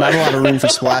 by the way. Not a lot of room for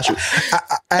splashing.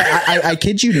 I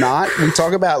kid you not. We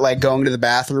talk about like going to the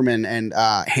bathroom and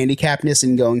handicappedness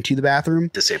and going to the bathroom.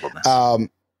 Disabledness.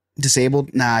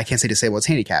 Disabled? Nah, I can't say disabled. It's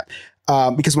handicap.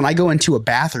 Because when I go into a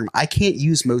bathroom, I can't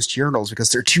use most urinals because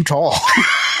they're too tall.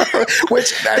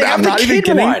 Which I'm not even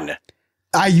kidding. One.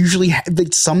 I usually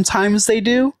sometimes they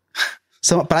do.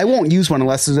 But I won't use one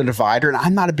unless there's a divider, and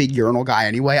I'm not a big urinal guy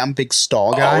anyway. I'm a big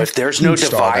stall guy. Oh, if there's no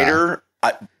divider,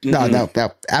 no,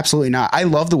 absolutely not. I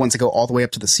love the ones that go all the way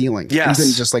up to the ceiling. Yes, you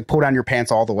can just like pull down your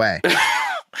pants all the way.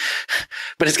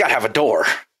 But it's got to have a door.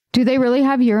 Do they really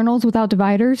have urinals without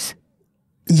dividers?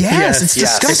 Yes, it's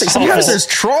disgusting. Sometimes there's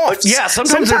troughs. Yeah,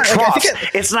 sometimes there's troughs.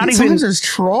 It's not even. Sometimes there's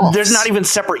troughs. There's not even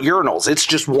separate urinals. It's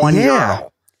just one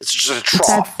urinal. It's just a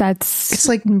trough. It's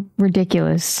like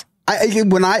ridiculous.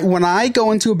 When I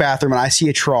go into a bathroom and I see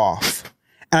a trough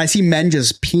and I see men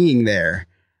just peeing there,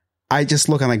 I just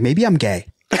look. I'm like, maybe I'm gay.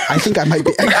 I think I might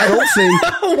be. I don't think.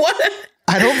 What?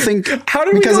 I don't think. How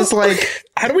do we go? It's like,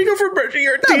 how do we go from brushing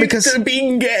your teeth to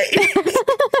being gay?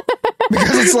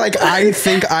 Because it's like, I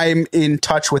think I'm in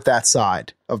touch with that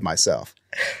side of myself.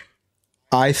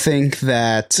 I think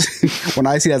that when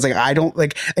I see that, it's like, I don't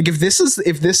like if this is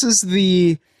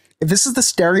the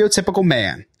stereotypical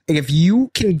man, if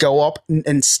you can go up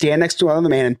and stand next to another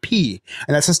man and pee,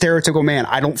 and that's a stereotypical man,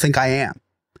 I don't think I am.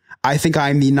 I think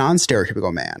I'm the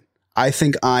non-stereotypical man. I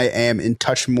think I am in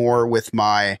touch more with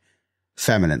my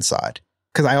feminine side.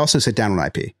 Because I also sit down when I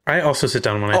pee. I also sit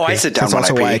down when I pee. I sit down when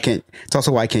I pee. It's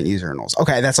also why I can't use urinals.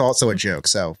 Okay, that's also a joke.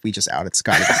 So we just outed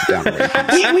Scott to sit down when he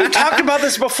pees. We've talked about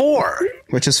this before.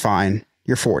 Which is fine.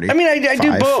 You're 40. I mean, I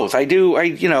do both. I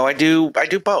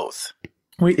do both.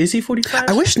 Wait, is he 45?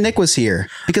 I wish Nick was here.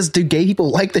 Because do gay people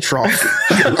like the trough?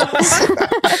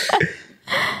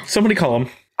 Somebody call him.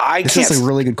 This is a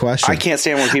really good question. I can't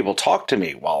stand when people talk to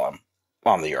me while I'm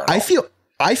on the urinal.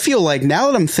 I feel like now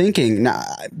that I'm thinking,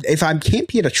 if I can't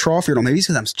pee at a trough urinal, maybe it's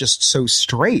because I'm just so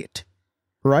straight,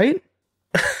 right?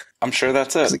 I'm sure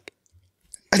that's it.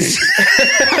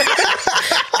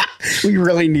 We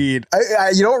really need.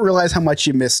 You don't realize how much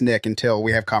you miss Nick until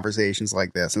we have conversations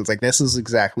like this, and it's like, this is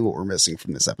exactly what we're missing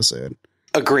from this episode.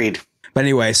 Agreed. But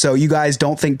anyway, so you guys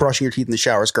don't think brushing your teeth in the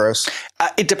shower is gross?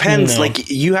 It depends. No.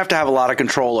 Like, you have to have a lot of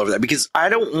control over that, because I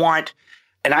don't want.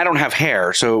 And I don't have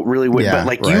hair, so it really would. Yeah,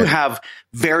 but you have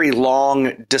very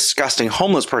long, disgusting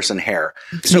homeless person hair.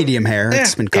 So, medium hair.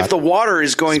 It's been cut. If the water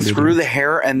is going through the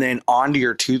hair and then onto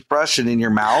your toothbrush and in your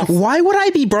mouth. Why would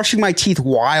I be brushing my teeth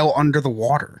while under the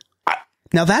water?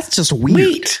 Now that's just weird.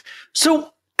 Wait.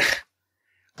 So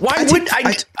why would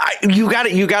I you got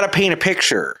to paint a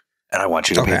picture. And I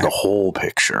want you to paint the whole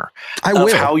picture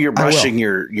of how you're brushing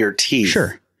your teeth.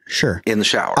 Sure. In the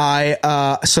shower. I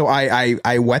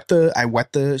wet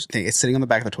the thing. It's sitting on the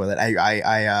back of the toilet.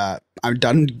 I'm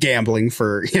done gambling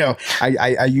for,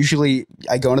 I usually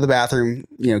go into the bathroom,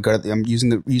 I'm using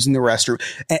the restroom.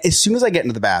 And as soon as I get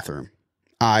into the bathroom,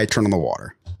 I turn on the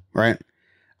water, right?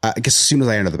 I guess as soon as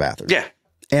I enter the bathroom. Yeah.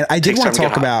 And I did want to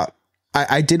talk about,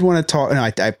 I did want to talk,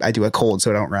 no, I do a cold, so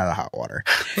I don't run out of hot water.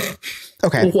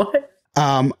 Okay. What?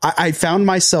 I found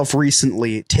myself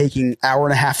recently taking 1.5 hour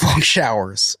long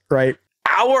showers, right?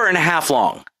 1.5 hour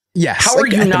long? Yes. How are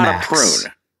you not a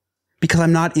prune? Because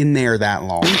I'm not in there that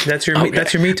long. That's your me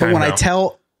time.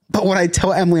 But when I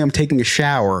tell Emily I'm taking a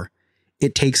shower,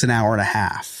 it takes 1.5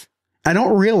 hours. I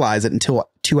don't realize it until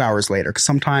 2 hours later. Because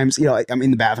sometimes, I'm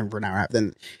in the bathroom for 1.5 hours,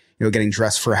 then, getting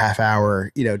dressed for a half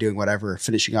hour, doing whatever,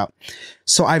 finishing up.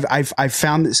 So I've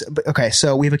found this. Okay,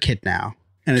 so we have a kid now,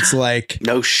 and it's like,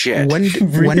 no shit. When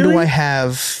do I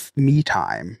have me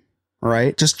time?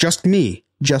 Right? Just me.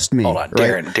 Just me. Hold on,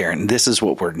 right? Darren, this is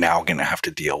what we're now going to have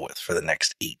to deal with for the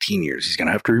next 18 years. He's going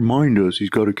to have to remind us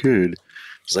he's got a kid.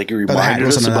 It's like he reminded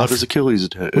us about his Achilles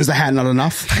attack. Was the hat not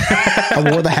enough? I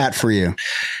wore the hat for you.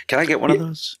 Can I get one of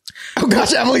those? Oh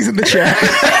gosh, Emily's in the chat.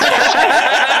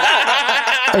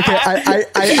 Okay,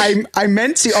 I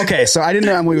meant to. Okay, so I didn't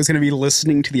know Emily was going to be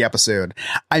listening to the episode.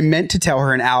 I meant to tell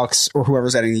her, and Alex or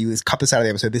whoever's editing you, cut this out of the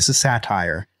episode. This is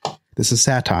satire.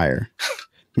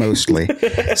 Mostly.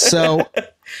 So,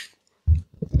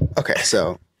 okay,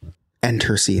 so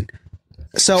enter scene.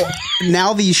 So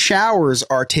now these showers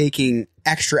are taking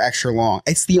extra long.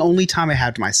 It's the only time I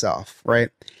have to myself, right?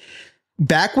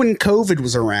 Back when COVID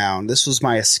was around, this was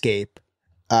my escape.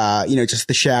 Just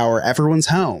the shower. Everyone's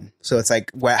home. So it's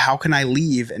like, well, how can I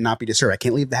leave and not be disturbed? I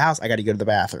can't leave the house. I got to go to the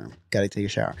bathroom. Got to take a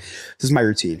shower. This is my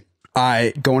routine.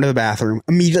 I go into the bathroom,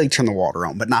 immediately turn the water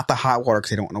on, but not the hot water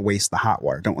because I don't want to waste the hot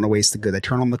water. Don't want to waste the good. I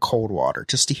turn on the cold water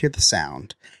just to hear the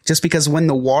sound. Just because when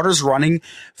the water's running,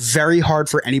 very hard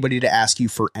for anybody to ask you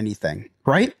for anything,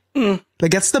 right?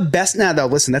 Like that's the best. Now, though,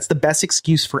 listen, that's the best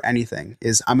excuse for anything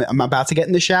is I'm about to get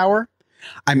in the shower.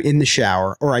 I'm in the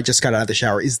shower or I just got out of the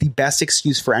shower is the best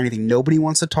excuse for anything. Nobody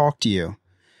wants to talk to you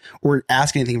or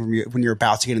ask anything from you when you're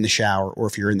about to get in the shower or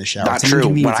if you're in the shower. Not true.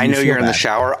 When I know you're in the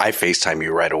shower, I FaceTime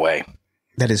you right away.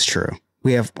 That is true.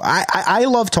 We have, I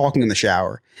love talking in the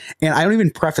shower and I don't even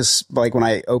preface like when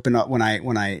I open up, when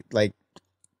I like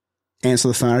answer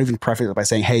the phone, I don't even preface it by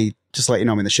saying, hey, just let you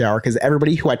know I'm in the shower. Cause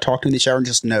everybody who I talk to in the shower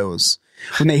just knows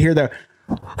when they hear the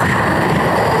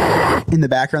in the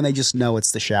background, they just know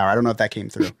it's the shower. I don't know if that came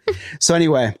through. So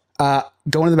anyway, go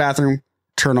into the bathroom,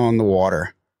 turn on the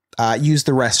water, use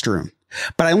the restroom.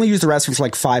 But I only use the restroom for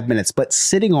like 5 minutes. But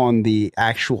sitting on the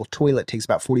actual toilet takes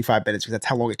about 45 minutes because that's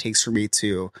how long it takes for me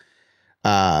to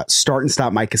start and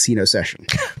stop my casino session.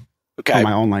 Okay. On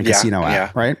my online casino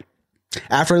app, right?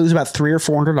 After I lose about $300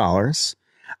 or $400,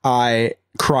 I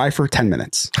cry for 10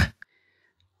 minutes.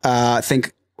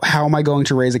 Think, how am I going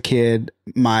to raise a kid?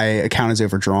 My account is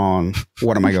overdrawn.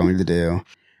 What am I going to do? And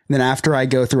then after I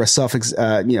go through a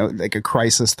like a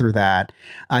crisis through that,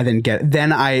 I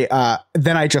then I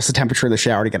adjust the temperature of the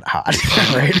shower to get it hot.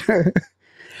 Right.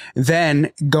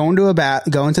 Then go into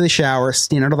the shower,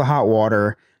 stand under the hot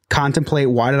water, contemplate,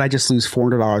 why did I just lose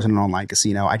 $400 in an online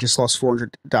casino? I just lost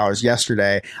 $400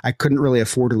 yesterday. I couldn't really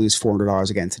afford to lose $400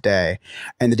 again today.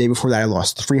 And the day before that, I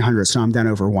lost $300. So I'm down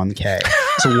over $1,000.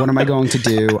 So what am I going to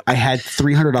do? I had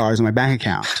 $300 in my bank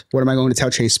account. What am I going to tell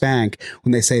Chase Bank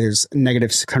when they say there's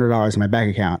negative $600 in my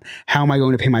bank account? How am I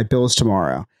going to pay my bills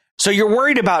tomorrow? So you're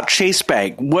worried about Chase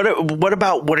Bank. What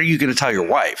are you going to tell your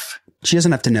wife? She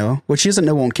doesn't have to know. What she doesn't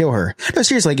know won't kill her. No,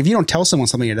 seriously, like if you don't tell someone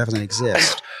something, it doesn't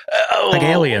exist. Like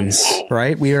aliens,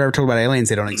 right? We were told about aliens,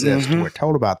 they don't exist. Mm-hmm. We're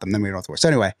told about them, then we don't have to worry. So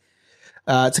anyway,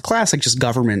 it's a classic just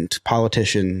government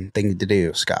politician thing to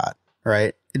do, Scott,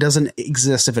 right? It doesn't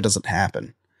exist if it doesn't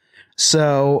happen.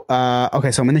 So,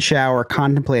 okay, so I'm in the shower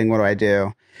contemplating what do I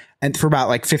do? And for about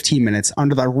like 15 minutes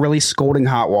under the really scalding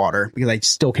hot water because I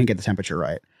still can't get the temperature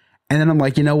right. And then I'm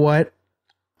like, you know what?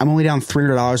 I'm only down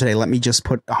 $300 a day. Let me just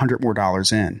put $100 more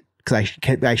in because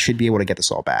I should be able to get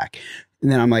this all back.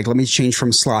 And then I'm like, let me change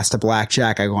from slots to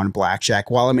blackjack. I go on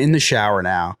blackjack while I'm in the shower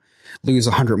now, lose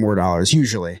 $100 more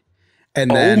usually.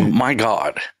 And then, oh my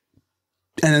God.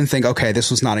 And then think, okay, this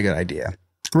was not a good idea.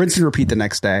 Rinse and repeat the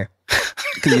next day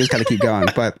because you just got to keep going.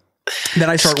 But then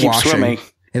I start washing swimming.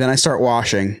 And then I start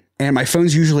washing. And my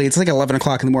phone's usually, it's like 11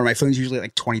 o'clock in the morning. My phone's usually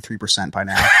like 23% by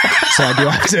now. So I do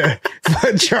have to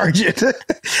charge it.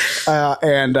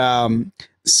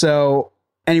 So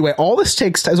anyway, all this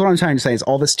takes, is what I'm trying to say is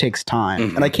all this takes time.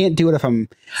 Mm-hmm. And I can't do it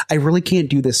I really can't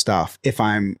do this stuff if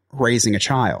I'm raising a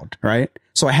child, right?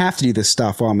 So I have to do this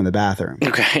stuff while I'm in the bathroom.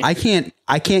 Okay. I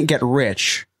can't get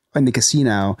rich in the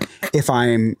casino if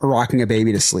I'm rocking a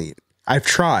baby to sleep. I've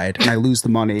tried and I lose the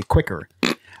money quicker.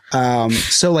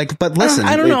 So like, but listen,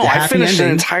 I don't know. I finished an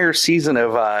entire season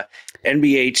of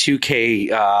NBA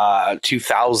 2K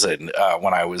 2000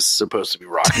 when I was supposed to be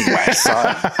rocking my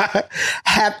son.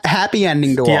 Happy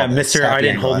ending to all. Yeah, Mr. I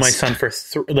didn't hold my son for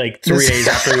 3 days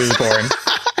after he was born.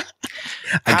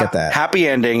 I get that. Happy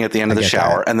ending at the end of the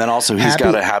shower. And then also he's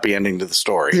got a happy ending to the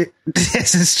story.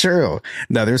 This is true.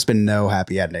 No, there's been no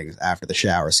happy endings after the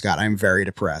shower, Scott. I'm very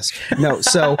depressed. No,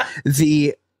 so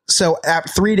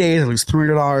after 3 days, I lose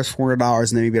 $300, $400,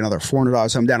 and then maybe another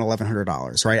 $400. So I'm down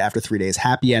 $1,100, right? After 3 days,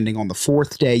 happy ending on the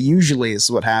fourth day. Usually this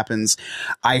is what happens.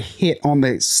 I hit on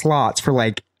the slots for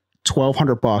like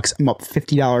 $1,200. I'm up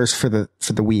 $50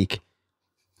 for the week.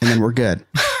 And then we're good.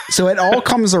 So it all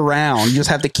comes around. You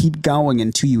just have to keep going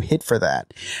until you hit for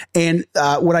that. And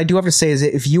what I do have to say is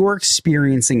that if you are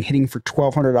experiencing hitting for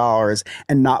 $1,200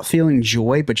 and not feeling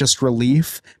joy, but just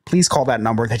relief, please call that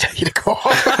number that I tell you to call.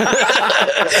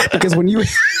 Because when you hit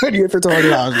for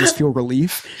 $1,200 and just feel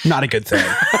relief, not a good thing.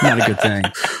 Not a good thing.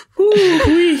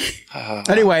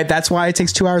 Anyway, that's why it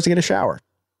takes 2 hours to get a shower.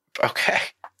 Okay.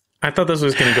 I thought this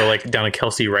was going to go like down a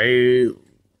Kelsey Ray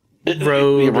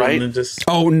road, right? And just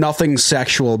nothing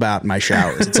sexual about my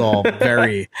showers. It's all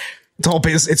very, it's all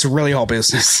business. It's really all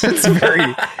business.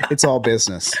 It's all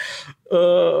business.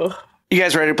 You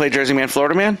guys ready to play Jersey Man,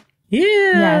 Florida Man?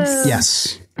 Yeah.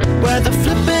 Yes. Whether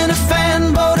flipping a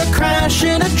fan boat or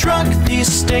crashing a truck,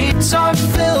 these states are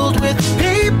filled with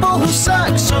people who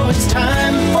suck. So it's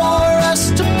time for us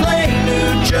to play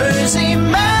New Jersey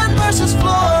Man versus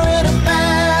Florida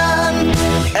Man.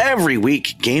 Every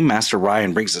week, Game Master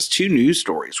Ryan brings us two news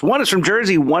stories. One is from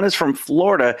Jersey, one is from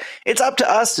Florida. It's up to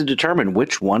us to determine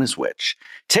which one is which.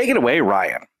 Take it away,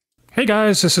 Ryan. Hey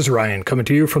guys, this is Ryan coming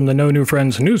to you from the No New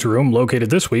Friends newsroom located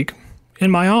this week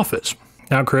in my office.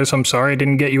 Now, Chris, I'm sorry I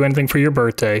didn't get you anything for your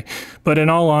birthday, but in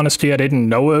all honesty, I didn't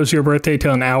know it was your birthday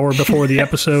till an hour before the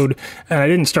episode, and I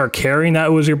didn't start caring that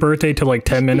it was your birthday till like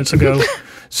 10 minutes ago.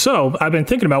 So I've been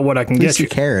thinking about what I can get you.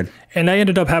 Cared. And I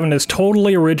ended up having this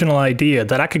totally original idea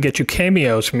that I could get you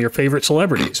cameos from your favorite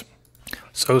celebrities.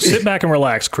 So sit back and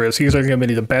relax, Chris. These are going to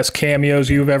be the best cameos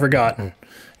you've ever gotten,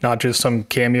 not just some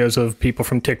cameos of people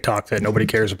from TikTok that nobody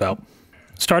cares about.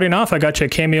 Starting off, I got you a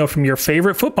cameo from your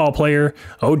favorite football player,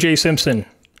 O.J. Simpson.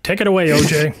 Take it away,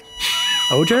 O.J.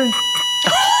 O.J.?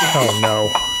 Oh, no.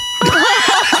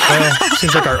 Well,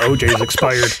 seems like our O.J.'s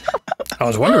expired. I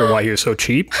was wondering why he was so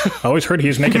cheap. I always heard he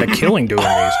was making a killing doing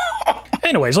these.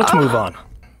 Anyways, let's move on.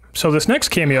 So this next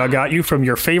cameo I got you from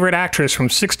your favorite actress from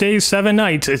 6 Days, 7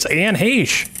 Nights. It's Anne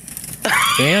Heche.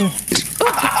 Anne?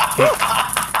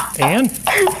 Anne?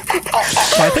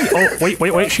 I think. Oh,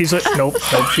 wait. She's a. Nope,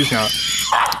 she's not.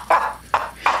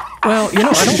 Well,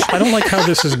 I don't like how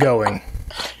this is going.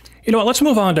 You know what? Let's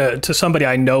move on to somebody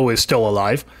I know is still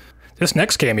alive. This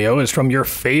next cameo is from your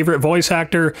favorite voice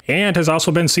actor and has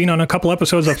also been seen on a couple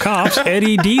episodes of Cops,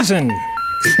 Eddie Deason.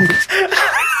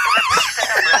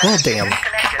 Well, damn.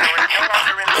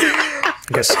 I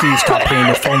guess Steve stopped paying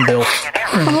his phone bill.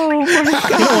 Oh,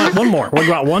 you know what? One more. We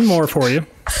got one more for you.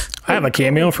 I have a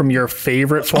cameo from your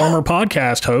favorite former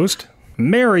podcast host,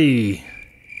 Mary.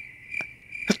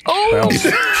 Oh. Well,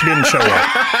 she didn't show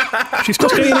up. She's still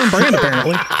staying on brand,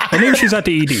 apparently. Or maybe she's at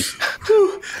the ED.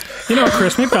 You know,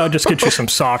 Chris, maybe I'll just get you some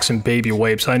socks and baby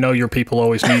wipes. I know your people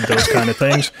always need those kind of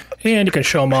things. And you can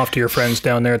show them off to your friends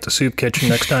down there at the soup kitchen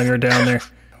next time you're down there.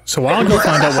 So while I go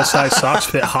find out what size socks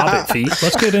fit Hobbit feet,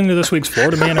 let's get into this week's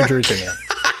Florida Man and Jersey Man.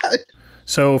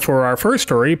 So for our first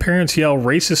story, parents yell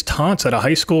racist taunts at a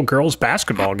high school girls'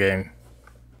 basketball game.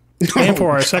 And for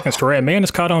our second story, a man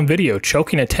is caught on video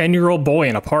choking a 10-year-old boy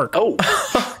in a park. Oh.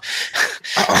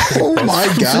 Oh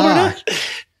my God.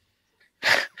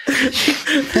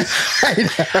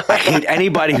 I hate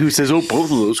anybody who says, oh, both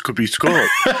of those could be Scott.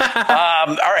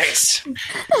 All right.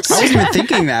 I wasn't even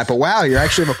thinking that, but wow, you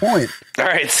actually have a point. All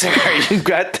right, Sarah, you've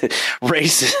got the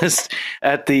racist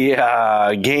at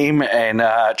the game and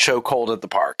chokehold at the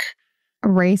park.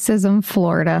 Racism,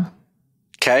 Florida.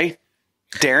 Okay.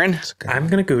 Darren? I'm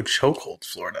going to go chokehold,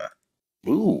 Florida.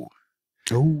 Ooh.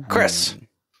 Chris?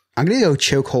 I'm going to go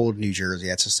chokehold, New Jersey.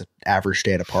 That's just an average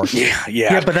day at a park.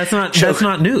 Yeah, but that's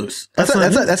not news. That's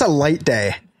a light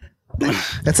day.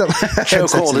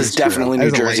 Chokehold is definitely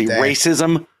New Jersey.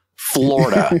 Racism,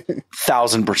 Florida,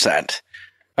 1,000%.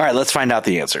 All right, let's find out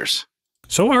the answers.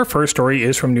 So our first story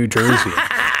is from New Jersey,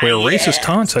 where racist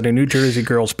taunts at a New Jersey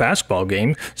girls' basketball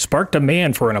game sparked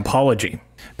demand for an apology.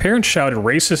 Parents shouted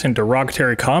racist and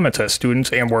derogatory comments at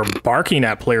students and were barking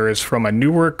at players from a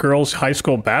Newark girls' high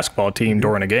school basketball team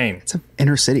during a game. It's an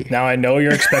inner city. Now, I know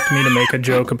you're expecting me to make a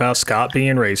joke about Scott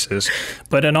being racist,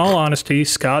 but in all honesty,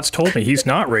 Scott's told me he's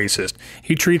not racist.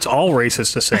 He treats all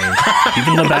racists the same,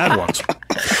 even the bad ones.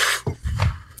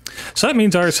 So that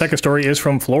means our second story is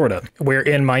from Florida, where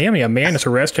in Miami, a man is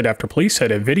arrested after police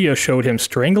said a video showed him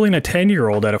strangling a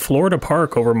 10-year-old at a Florida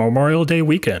park over Memorial Day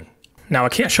weekend. Now, I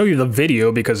can't show you the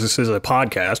video because this is a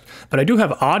podcast, but I do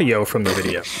have audio from the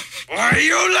video. Why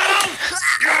you laugh?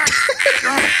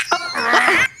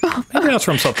 Maybe that's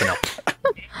from something else.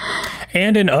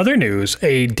 And in other news,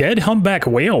 a dead humpback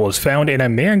whale was found in a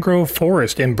mangrove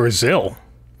forest in Brazil.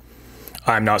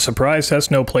 I'm not surprised. That's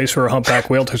no place for a humpback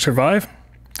whale to survive.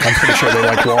 I'm pretty sure they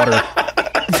like water.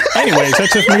 Anyways,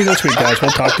 that's it for me this week, guys.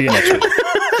 We'll talk to you next week.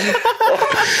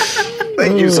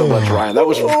 Thank you so much, Ryan. That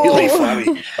was really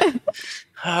funny.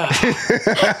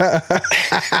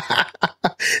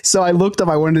 So I looked up,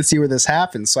 I wanted to see where this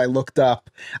happened. So I looked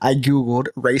up, I Googled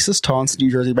racist taunts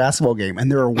New Jersey basketball game,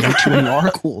 and there are way too many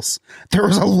articles. There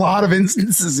was a lot of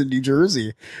instances in New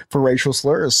Jersey for racial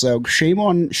slurs. So shame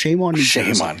on New Jersey.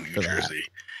 Shame on New Jersey.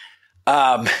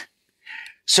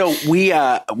 So we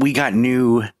got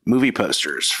new movie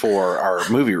posters for our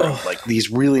movie room, like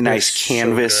these really nice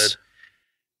canvas. So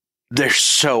they're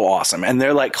so awesome, and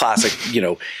they're like classic,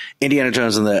 Indiana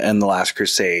Jones and the Last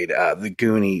Crusade, the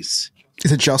Goonies.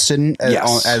 Is it Justin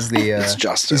yes. as the? It's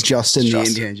Justin. Is Justin the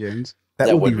Indiana Jones?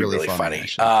 That would be really funny.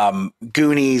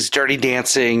 Goonies, Dirty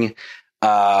Dancing.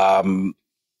 So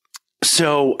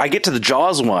I get to the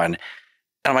Jaws one, and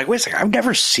I'm like, wait a second, I've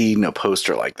never seen a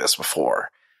poster like this before.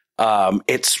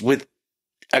 It's with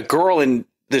a girl in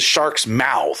the shark's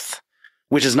mouth,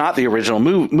 which is not the original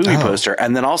movie poster,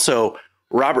 and then also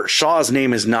Robert Shaw's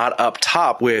name is not up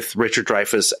top with Richard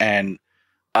Dreyfuss and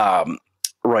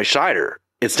Roy Scheider.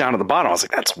 It's down at the bottom. I was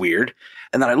like, that's weird.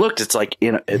 And then I looked, it's like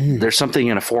there's something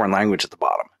in a foreign language at the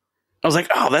bottom. I was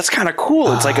like, oh, that's kind of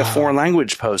cool. It's like a foreign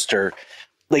language poster.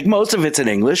 Like most of it's in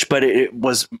English, but it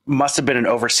must have been an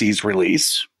overseas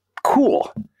release.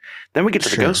 Cool. Then we get to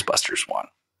the Ghostbusters one.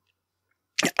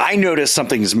 I noticed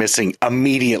something's missing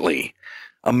immediately.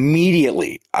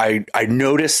 I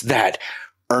noticed that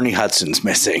Ernie Hudson's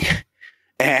missing.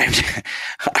 And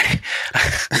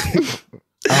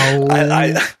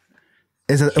I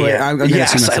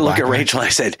look at Rachel. I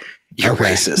said, "You're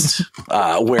racist.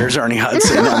 Where's Ernie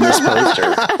Hudson on this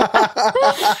poster?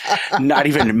 Not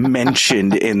even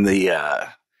mentioned in the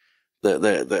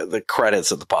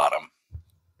credits at the bottom."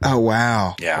 Oh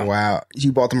wow! Yeah, wow.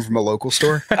 You bought them from a local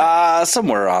store?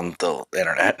 Somewhere on the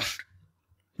internet.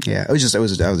 Yeah, that was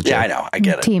a joke. Yeah, I know. I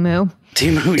get it. Temu,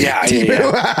 yeah.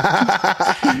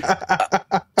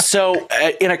 So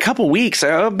in a couple weeks,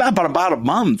 about a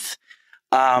month,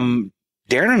 Darren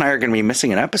and I are going to be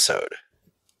missing an episode.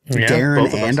 Yeah,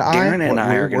 Darren and I are going to be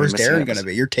missing. Where's Darren going to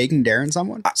be? You're taking Darren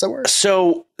somewhere?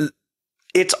 So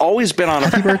it's always been on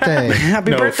happy birthday.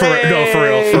 Happy birthday.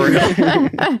 For real.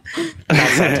 Not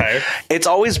satire. It's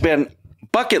always been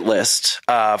bucket list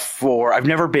for I've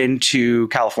never been to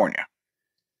California.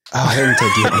 Oh, I didn't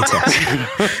take DNA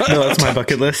test. No, that's my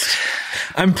bucket list.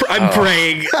 I'm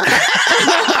praying.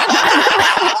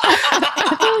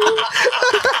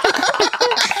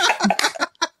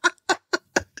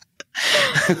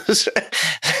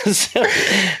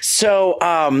 So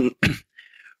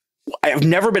I've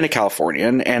never been to California,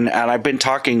 and I've been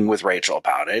talking with Rachel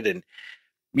about it, and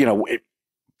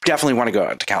definitely want to go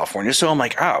out to California. So I'm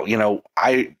like,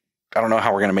 I don't know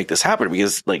how we're going to make this happen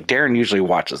because like Darren usually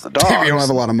watches the dogs. You don't have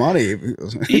a lot of money.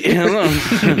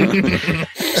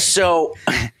 So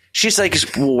she's like,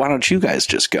 well, why don't you guys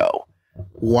just go?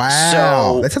 Wow.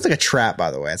 So, that sounds like a trap,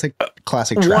 by the way. It's like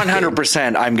classic trap.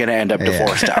 100% I'm going to end up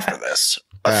divorced after this.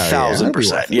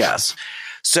 1,000%. Yes.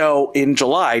 So in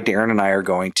July, Darren and I are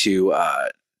going to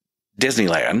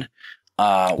Disneyland.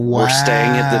 We're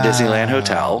staying at the Disneyland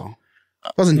Hotel.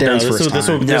 Wasn't Darren's first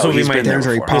time. This will be my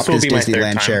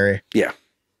Disneyland cherry. Yeah.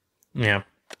 Yeah.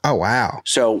 Oh, wow.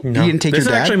 So you didn't take your dad? This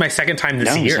is actually my second time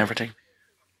this year. Never taken.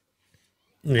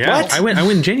 Yeah. What? I went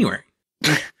in January.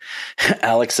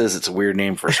 Alex says it's a weird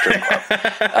name for a strip club.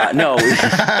 No.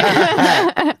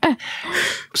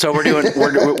 So we're doing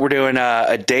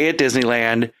a day at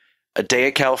Disneyland, a day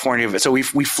at California. So we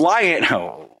fly in.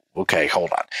 Oh, okay.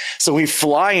 Hold on. So we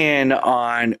fly in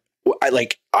on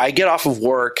I get off of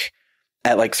work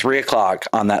at 3:00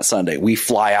 on that Sunday. We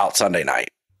fly out Sunday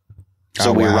night.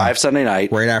 So we arrive Sunday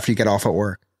night. Right after you get off at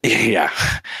work. Yeah.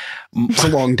 It's a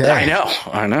long day. I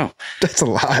know. That's a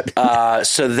lot.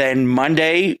 So then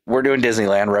Monday, we're doing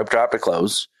Disneyland, rope drop to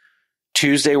close.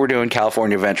 Tuesday, we're doing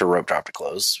California Adventure, rope drop to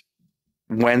close.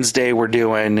 Wednesday, we're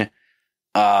doing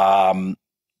both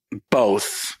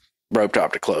rope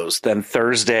drop to close. Then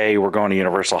Thursday, we're going to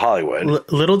Universal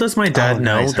Hollywood. Little does my dad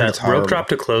know that rope drop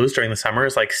to close during the summer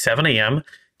is 7 a.m.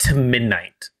 to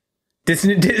midnight.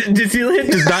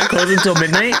 Disneyland does not close until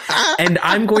midnight, and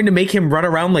I'm going to make him run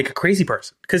around like a crazy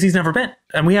person because he's never been,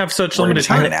 and we have such limited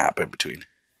time. Nap in between.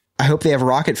 I hope they have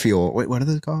rocket fuel. Wait, what are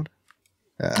they called?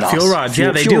 Fuel rods.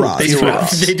 Yeah, they do. They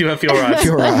do have fuel rods.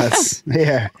 Fuel rods.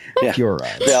 Yeah. Fuel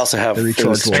rods. They also have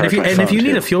rechargeable. And if you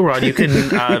need a fuel rod, you can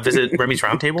visit Remy's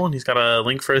Roundtable, and he's got a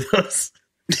link for those.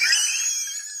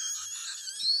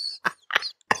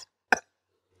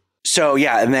 So,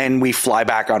 yeah, and then we fly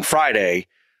back on Friday,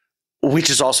 which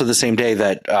is also the same day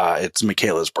that it's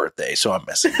Michaela's birthday. So I'm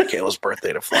missing Michaela's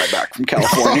birthday to fly back from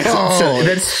California. So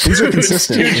that's these are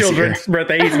consistent. 2 children's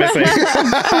birthday he's missing.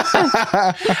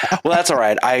 Well, that's all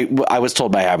right. I was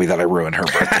told by Abby that I ruined her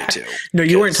birthday too. No,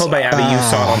 you weren't told by Abby. You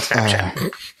saw it on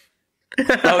Snapchat.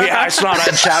 Oh yeah, I saw it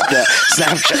on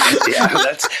Snapchat.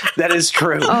 Yeah, that is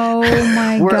true. Oh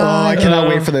my god! I cannot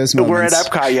wait for those moments. We're at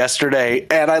Epcot yesterday,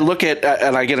 and I look at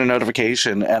and I get a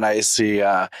notification, and I see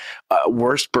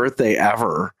worst birthday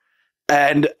ever,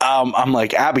 and I'm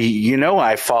like, Abby, you know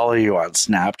I follow you on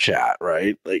Snapchat,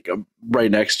 right? Like I'm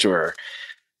right next to her,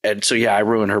 and so yeah, I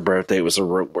ruined her birthday. It was the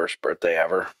worst birthday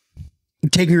ever.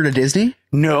 Taking her to Disney?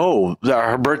 No,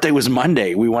 her birthday was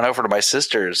Monday. We went over to my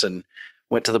sister's and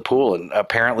went to the pool, and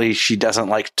apparently she doesn't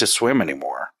like to swim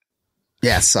anymore.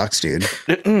 Yeah, it sucks, dude.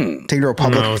 Take her to a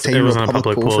public. No, it wasn't a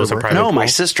public pool. It was a private pool. My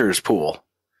sister's pool.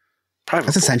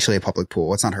 That's essentially a public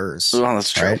pool. It's not hers. Well,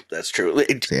 that's true. Right? That's true.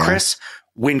 Chris,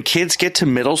 when kids get to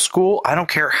middle school, I don't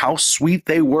care how sweet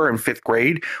they were in 5th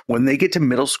grade. When they get to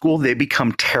middle school, they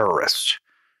become terrorists.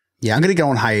 Yeah, I'm going to go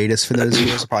on hiatus for those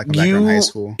years. I'll probably come back in high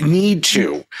school. Need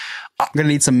to. I'm going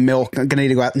to need some milk. I'm going to need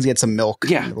to go out and get some milk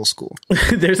in middle school.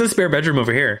 There's a spare bedroom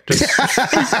over here.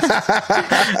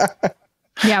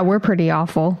 Yeah, we're pretty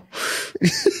awful.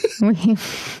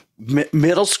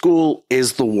 Middle school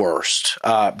is the worst.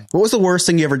 What was the worst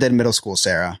thing you ever did in middle school,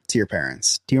 Sarah, to your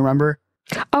parents? Do you remember?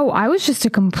 Oh, I was just a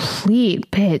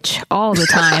complete bitch all the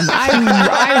time.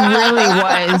 I really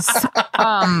was.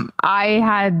 I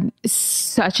had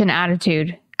such an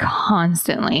attitude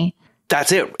constantly.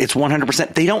 That's it. It's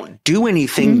 100%. They don't do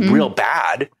anything real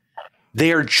bad.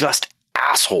 They are just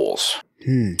assholes.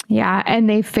 Yeah, and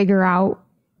they figure out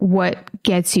what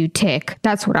gets you tick.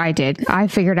 That's what I did. I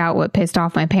figured out what pissed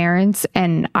off my parents,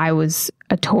 and I was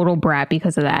a total brat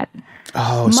because of that.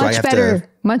 Oh, so I have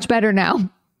much better now.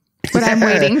 But I'm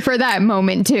waiting for that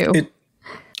moment too.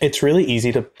 It's really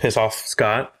easy to piss off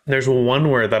Scott. There's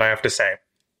one word that I have to say,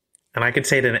 and I could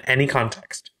say it in any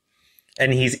context,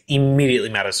 and he's immediately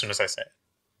mad as soon as I say it.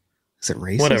 Is it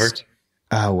racist? Whatever.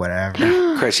 Oh,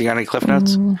 whatever. Chris, you got any Cliff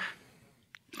Notes?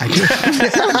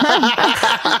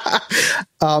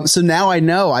 So now I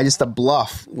know I just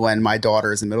bluff when my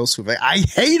daughter is in middle school. Like, I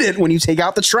hate it when you take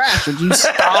out the trash. Would you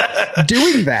stop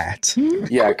doing that?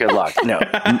 Yeah, good luck. No.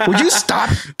 Would you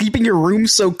stop keeping your room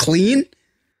so clean?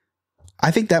 I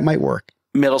think that might work.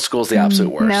 Middle school's the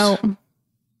absolute worst.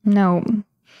 No.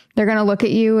 They're going to look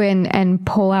at you and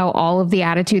pull out all of the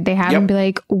attitude they have and be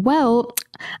like, well,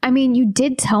 I mean, you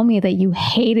did tell me that you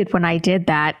hated when I did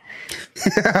that.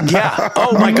 Yeah.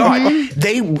 Oh my God.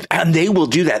 They will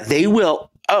do that. They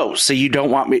will. Oh, so you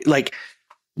don't want me? Like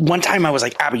one time I was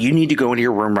like, Abby, you need to go into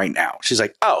your room right now. She's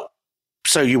like, oh,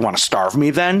 so you want to starve me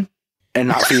then and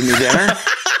not feed me dinner?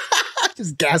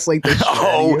 Just gaslight the shit.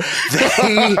 Oh,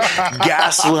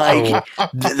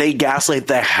 they gaslight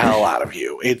the hell out of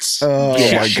you. It's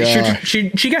my God.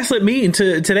 She gaslit me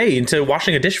into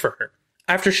washing a dish for her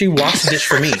after she washed the dish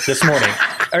for me this morning.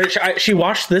 Or she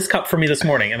washed this cup for me this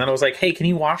morning, and then I was like, "Hey, can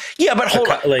you wash?" Yeah, but hold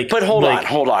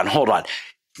on.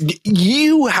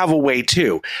 You have a way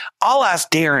too. I'll ask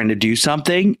Darren to do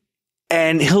something,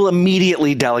 and he'll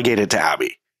immediately delegate it to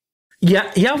Abby.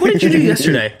 Yeah. What did you do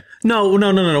yesterday? No.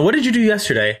 What did you do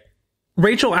yesterday?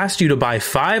 Rachel asked you to buy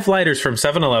 5 lighters from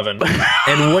 7-Eleven.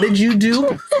 And what did you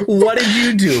do?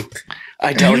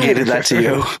 I delegated that to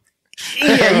you.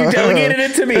 Yeah, you delegated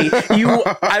it to me.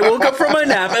 I woke up from my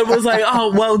nap and was like,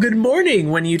 oh, well, good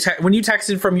morning. When you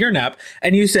texted from your nap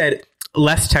and you said,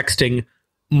 less texting,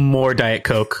 more Diet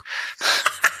Coke.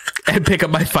 And pick up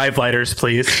my 5 lighters,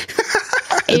 please.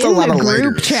 It's in a lot the of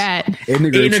group lighters. chat. In the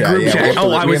group chat.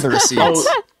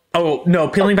 Oh no!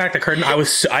 Peeling back the curtain,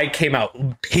 I came out.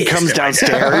 He comes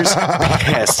downstairs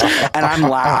pissed, and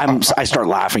I start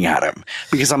laughing at him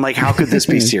because I'm like, how could this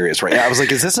be serious? Right? I was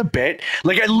like, is this a bit?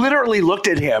 Like I literally looked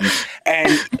at him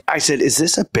and I said, is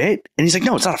this a bit? And he's like,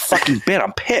 no, it's not a fucking bit.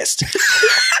 I'm pissed.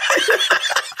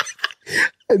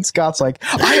 And Scott's like,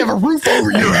 I have a roof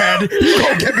over your head. You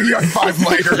go get me your 5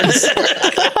 lighters.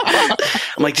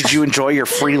 I'm like, did you enjoy your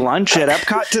free lunch at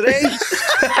Epcot today?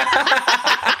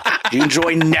 Do you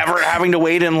enjoy never having to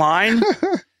wait in line?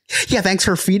 Yeah, thanks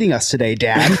for feeding us today,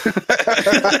 Dad.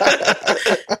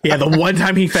 Yeah, the one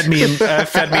time he fed me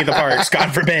the parks,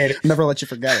 God forbid. Never let you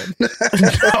forget it.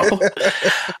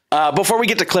 No. Before we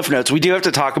get to Cliff Notes, we do have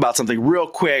to talk about something real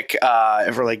quick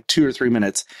for like 2 or 3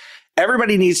 minutes.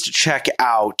 Everybody needs to check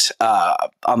out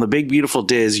on the Big Beautiful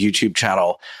Diz YouTube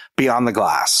channel, Beyond the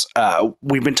Glass.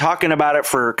 We've been talking about it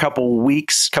for a couple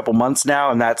months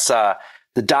now, and that's the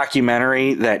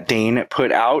documentary that Dane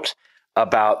put out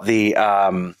about the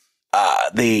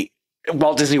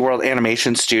Walt Disney World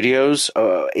Animation Studios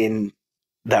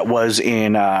that was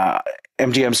in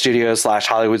MGM Studios /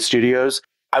 Hollywood Studios.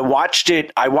 I watched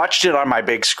it on my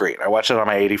big screen. I watched it on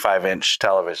my 85-inch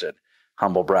television.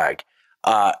 Humble brag.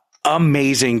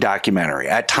 Amazing documentary.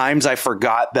 At times I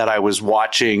forgot that I was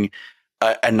watching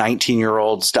a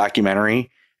 19-year-old's documentary,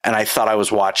 and I thought I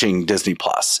was watching Disney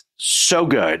Plus. So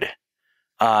good.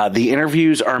 The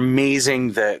interviews are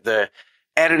amazing. The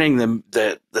editing,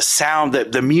 the sound,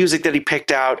 the music that he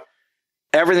picked out,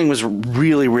 everything was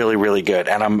really, really, really good.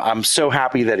 And I'm so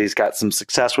happy that he's got some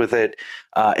success with it.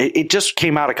 It just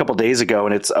came out a couple days ago,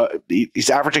 and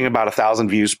he's averaging about 1,000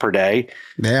 views per day.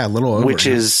 Yeah, a little over, which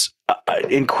is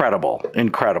incredible.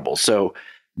 So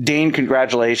Dane,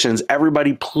 congratulations.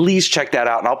 Everybody, please check that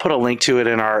out. And I'll put a link to it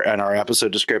in our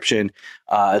episode description.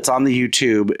 It's on the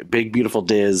YouTube, Big Beautiful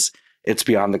Diz. It's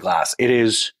Beyond the Glass. It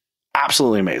is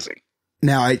absolutely amazing.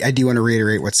 Now, I do want to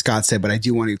reiterate what Scott said, but I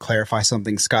do want to clarify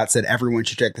something. Scott said everyone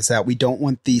should check this out. We don't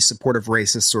want the supportive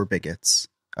racists or bigots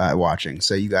watching.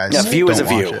 So you guys, view is a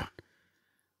view. It.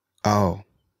 Oh,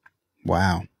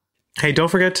 wow. Hey, don't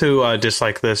forget to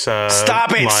dislike this.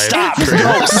 Stop it! Live Stop! stream.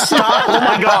 No, stop! Oh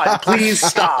my God! Please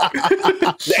stop!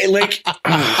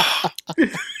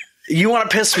 You want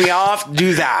to piss me off?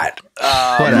 Do that.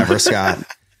 Whatever, Scott.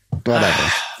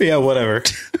 Whatever. Yeah, whatever.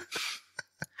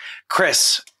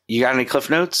 Chris, you got any Cliff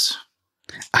Notes?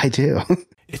 I do.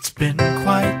 It's been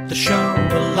quite the show.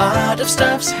 A lot of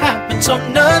stuff's happened, so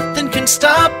nothing can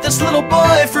stop this little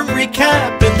boy from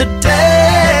recapping the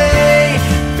day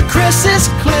the Chris's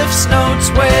Cliff's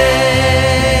Notes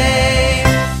way.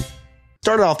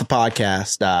 Started off the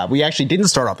podcast. We actually didn't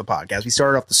start off the podcast. We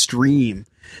started off the stream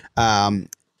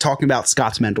talking about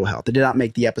Scott's mental health. It did not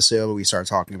make the episode, but we started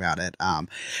talking about it.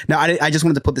 Now, I just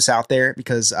wanted to put this out there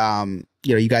because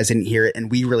you guys didn't hear it,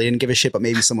 and we really didn't give a shit, but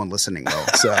maybe someone listening will.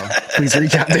 So please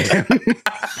reach out to him.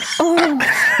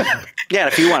 Yeah,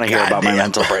 if you want to hear about my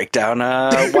mental breakdown,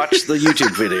 watch the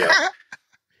YouTube video.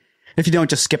 If you don't,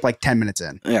 just skip like 10 minutes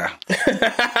in. Yeah.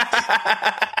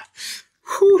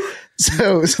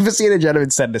 So Sophisticated Gentleman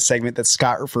said in a segment that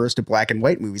Scott refers to black and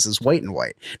white movies as white and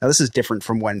white. Now, this is different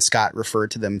from when Scott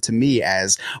referred to them to me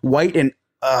as white and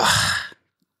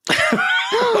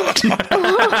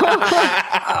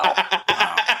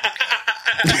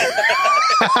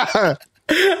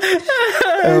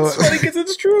It's funny because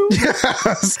it's true.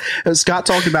 Yes. Scott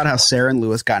talked about how Sarah and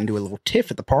Lewis got into a little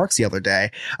tiff at the parks the other day.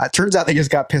 Turns out they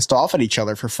just got pissed off at each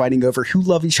other for fighting over who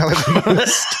loved each other the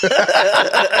most.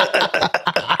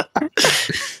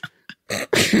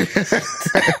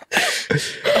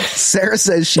 Sarah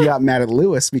says she got mad at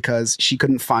Lewis because she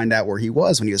couldn't find out where he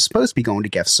was when he was supposed to be going to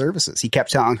guest services. He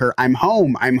kept telling her, I'm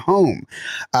home.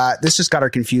 This just got her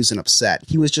confused and upset.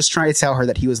 He was just trying to tell her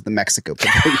that he was at the Mexico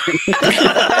Pavilion.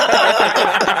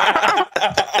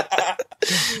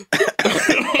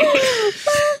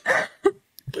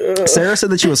 Sarah said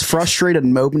that she was frustrated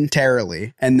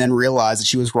momentarily and then realized that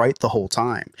she was right the whole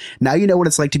time. Now you know what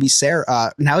it's like to be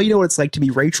Sarah. Now you know what it's like to be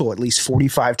Rachel at least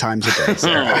 45 times a day,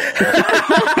 Sarah.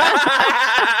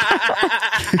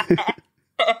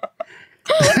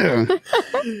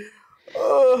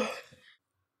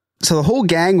 So the whole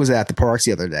gang was at the parks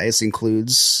the other day. This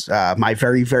includes my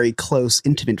very, very close,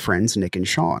 intimate friends, Nick and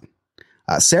Sean.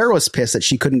 Sarah was pissed that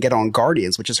she couldn't get on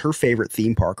Guardians, which is her favorite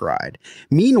theme park ride.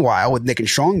 Meanwhile, with Nick and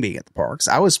Sean being at the parks,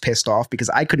 I was pissed off because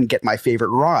I couldn't get my favorite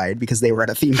ride because they were at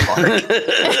a theme park.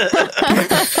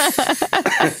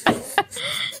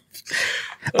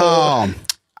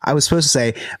 I was supposed to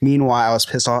say, meanwhile, I was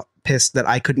pissed that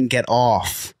I couldn't get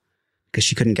off because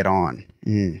she couldn't get on.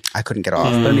 I couldn't get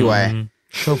off. But anyway,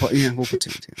 we'll put two and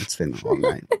two. It's been a long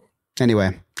night.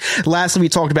 Anyway, lastly, we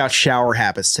talked about shower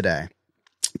habits today.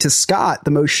 To Scott,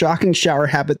 the most shocking shower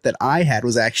habit that I had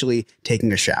was actually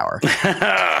taking a shower.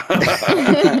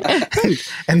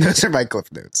 And those are my Cliff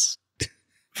Notes.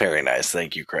 Very nice.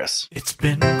 Thank you, Chris. It's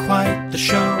been quite the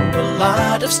show. A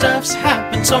lot of stuff's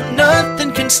happened, so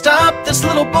nothing can stop this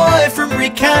little boy from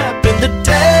recapping the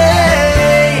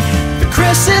day the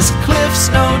Chris's Cliff's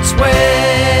Notes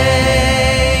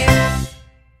way.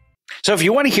 So if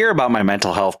you want to hear about my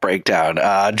mental health breakdown,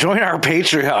 join our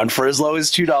Patreon for as low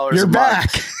as $2 You're a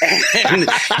back. month. And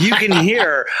you can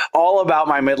hear all about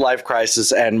my midlife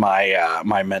crisis and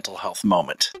my mental health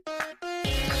moment.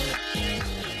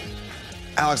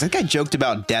 Alex, I think I joked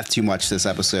about death too much this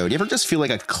episode. You ever just feel like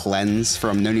a cleanse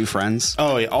from No New Friends?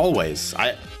 Oh, yeah, always.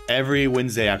 Every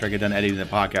Wednesday after I get done editing the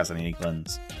podcast, I need a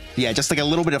cleanse. Yeah, just like a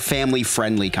little bit of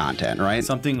family-friendly content, right?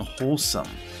 Something wholesome.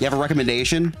 You have a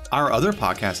recommendation? Our other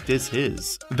podcast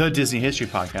is the Disney History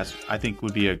Podcast. I think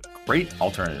would be a great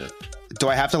alternative. Do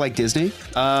I have to like Disney?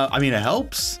 I mean, it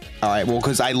helps. All right, well,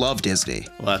 because I love Disney.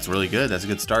 Well, that's really good. That's a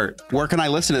good start. Where can I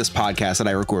listen to this podcast that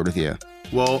I record with you?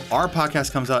 Well, our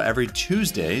podcast comes out every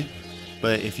Tuesday.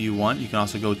 But if you want, you can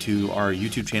also go to our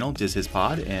YouTube channel, Diz His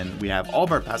Pod, and we have all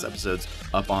of our past episodes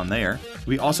up on there.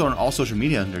 We also on all social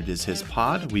media under Diz His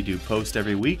Pod. We do post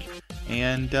every week,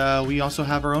 and we also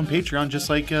have our own Patreon, just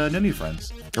like No New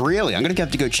Friends. Really? I'm going to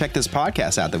have to go check this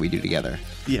podcast out that we do together.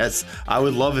 Yes, I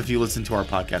would love if you listen to our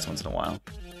podcast once in a while.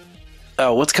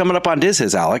 What's coming up on Diz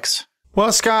His, Alex?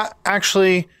 Well, Scott,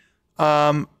 actually,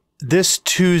 this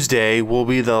Tuesday will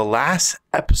be the last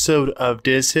episode of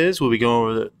Diz His. We'll be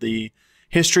going over the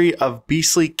history of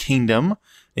Beastly Kingdom.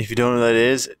 If you don't know what that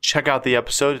is, check out the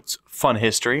episode. It's fun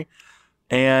history.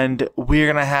 And we're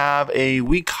going to have a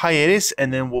week hiatus,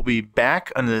 and then we'll be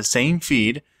back under the same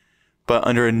feed, but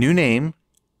under a new name,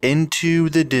 Into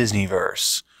the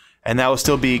Disneyverse. And that will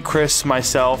still be Chris,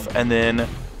 myself, and then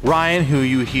Ryan, who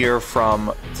you hear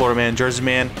from Florida Man, Jersey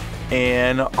Man,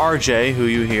 and RJ, who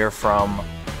you hear from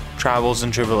Travels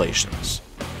and Tribulations.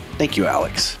 Thank you,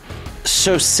 Alex.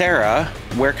 So, Sarah,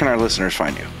 where can our listeners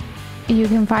find you? You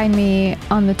can find me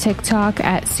on the TikTok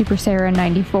at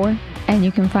SuperSarah94, and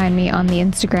you can find me on the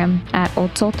Instagram at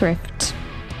OldSoulThrift.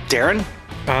 Darren?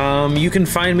 You can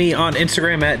find me on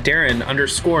Instagram at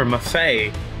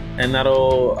Darren_Maffei, and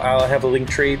I'll have a link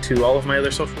tree to all of my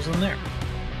other socials in there.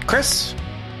 Chris?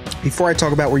 Before I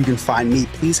talk about where you can find me,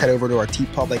 please head over to our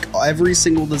TeePublic. Every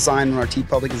single design on our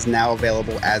TeePublic is now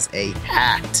available as a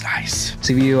hat. Nice.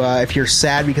 So if you're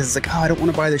sad because it's like, oh, I don't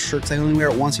want to buy this shirt because I only wear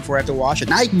it once before I have to wash it.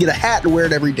 Now you can get a hat and wear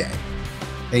it every day,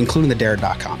 including the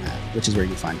Darren.com hat, which is where you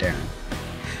can find Darren.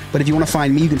 But if you want to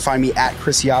find me, you can find me at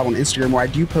Chris Yob on Instagram, where I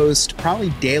do post probably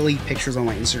daily pictures on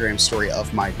my Instagram story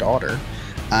of my daughter.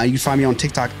 You can find me on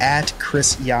TikTok at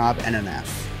Chris Yob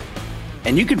NNF.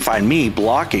 And you can find me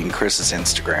blocking Chris's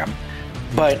Instagram.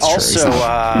 But That's also,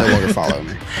 no longer follow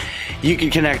me. You can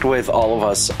connect with all of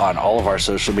us on all of our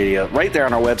social media right there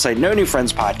on our website,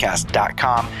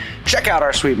 nonewfriendspodcast.com. Check out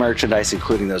our sweet merchandise,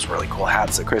 including those really cool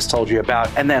hats that Chris told you about.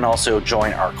 And then also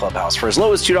join our clubhouse. For as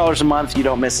low as $2 a month, you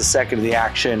don't miss a second of the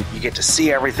action. You get to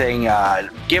see everything,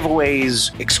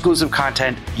 giveaways, exclusive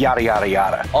content, yada, yada,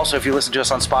 yada. Also, if you listen to us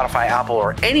on Spotify, Apple,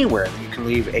 or anywhere that you can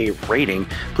leave a rating,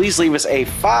 please leave us a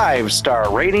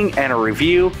 5-star rating and a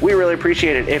review. We really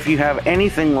appreciate it. If you have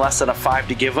anything less than a 5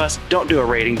 to give us, don't do a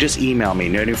rating. Just email me,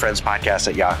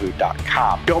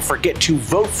 nonewfriendspodcast@yahoo.com. Don't forget to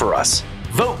vote for us.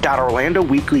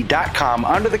 Vote.orlandoweekly.com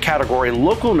under the category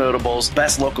Local Notables,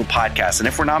 Best Local Podcasts. And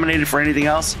if we're nominated for anything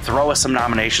else, throw us some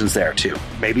nominations there too.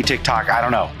 Maybe TikTok, I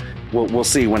don't know. We'll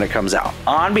see when it comes out.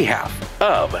 On behalf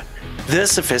of the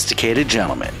Sophisticated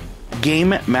Gentleman,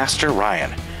 Game Master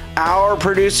Ryan, our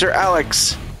producer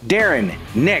Alex, Darren,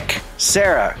 Nick,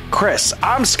 Sarah, Chris,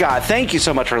 I'm Scott. Thank you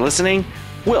so much for listening.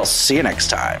 We'll see you next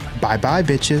time. Bye-bye,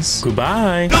 bitches.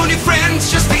 Goodbye. No new friends,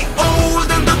 just the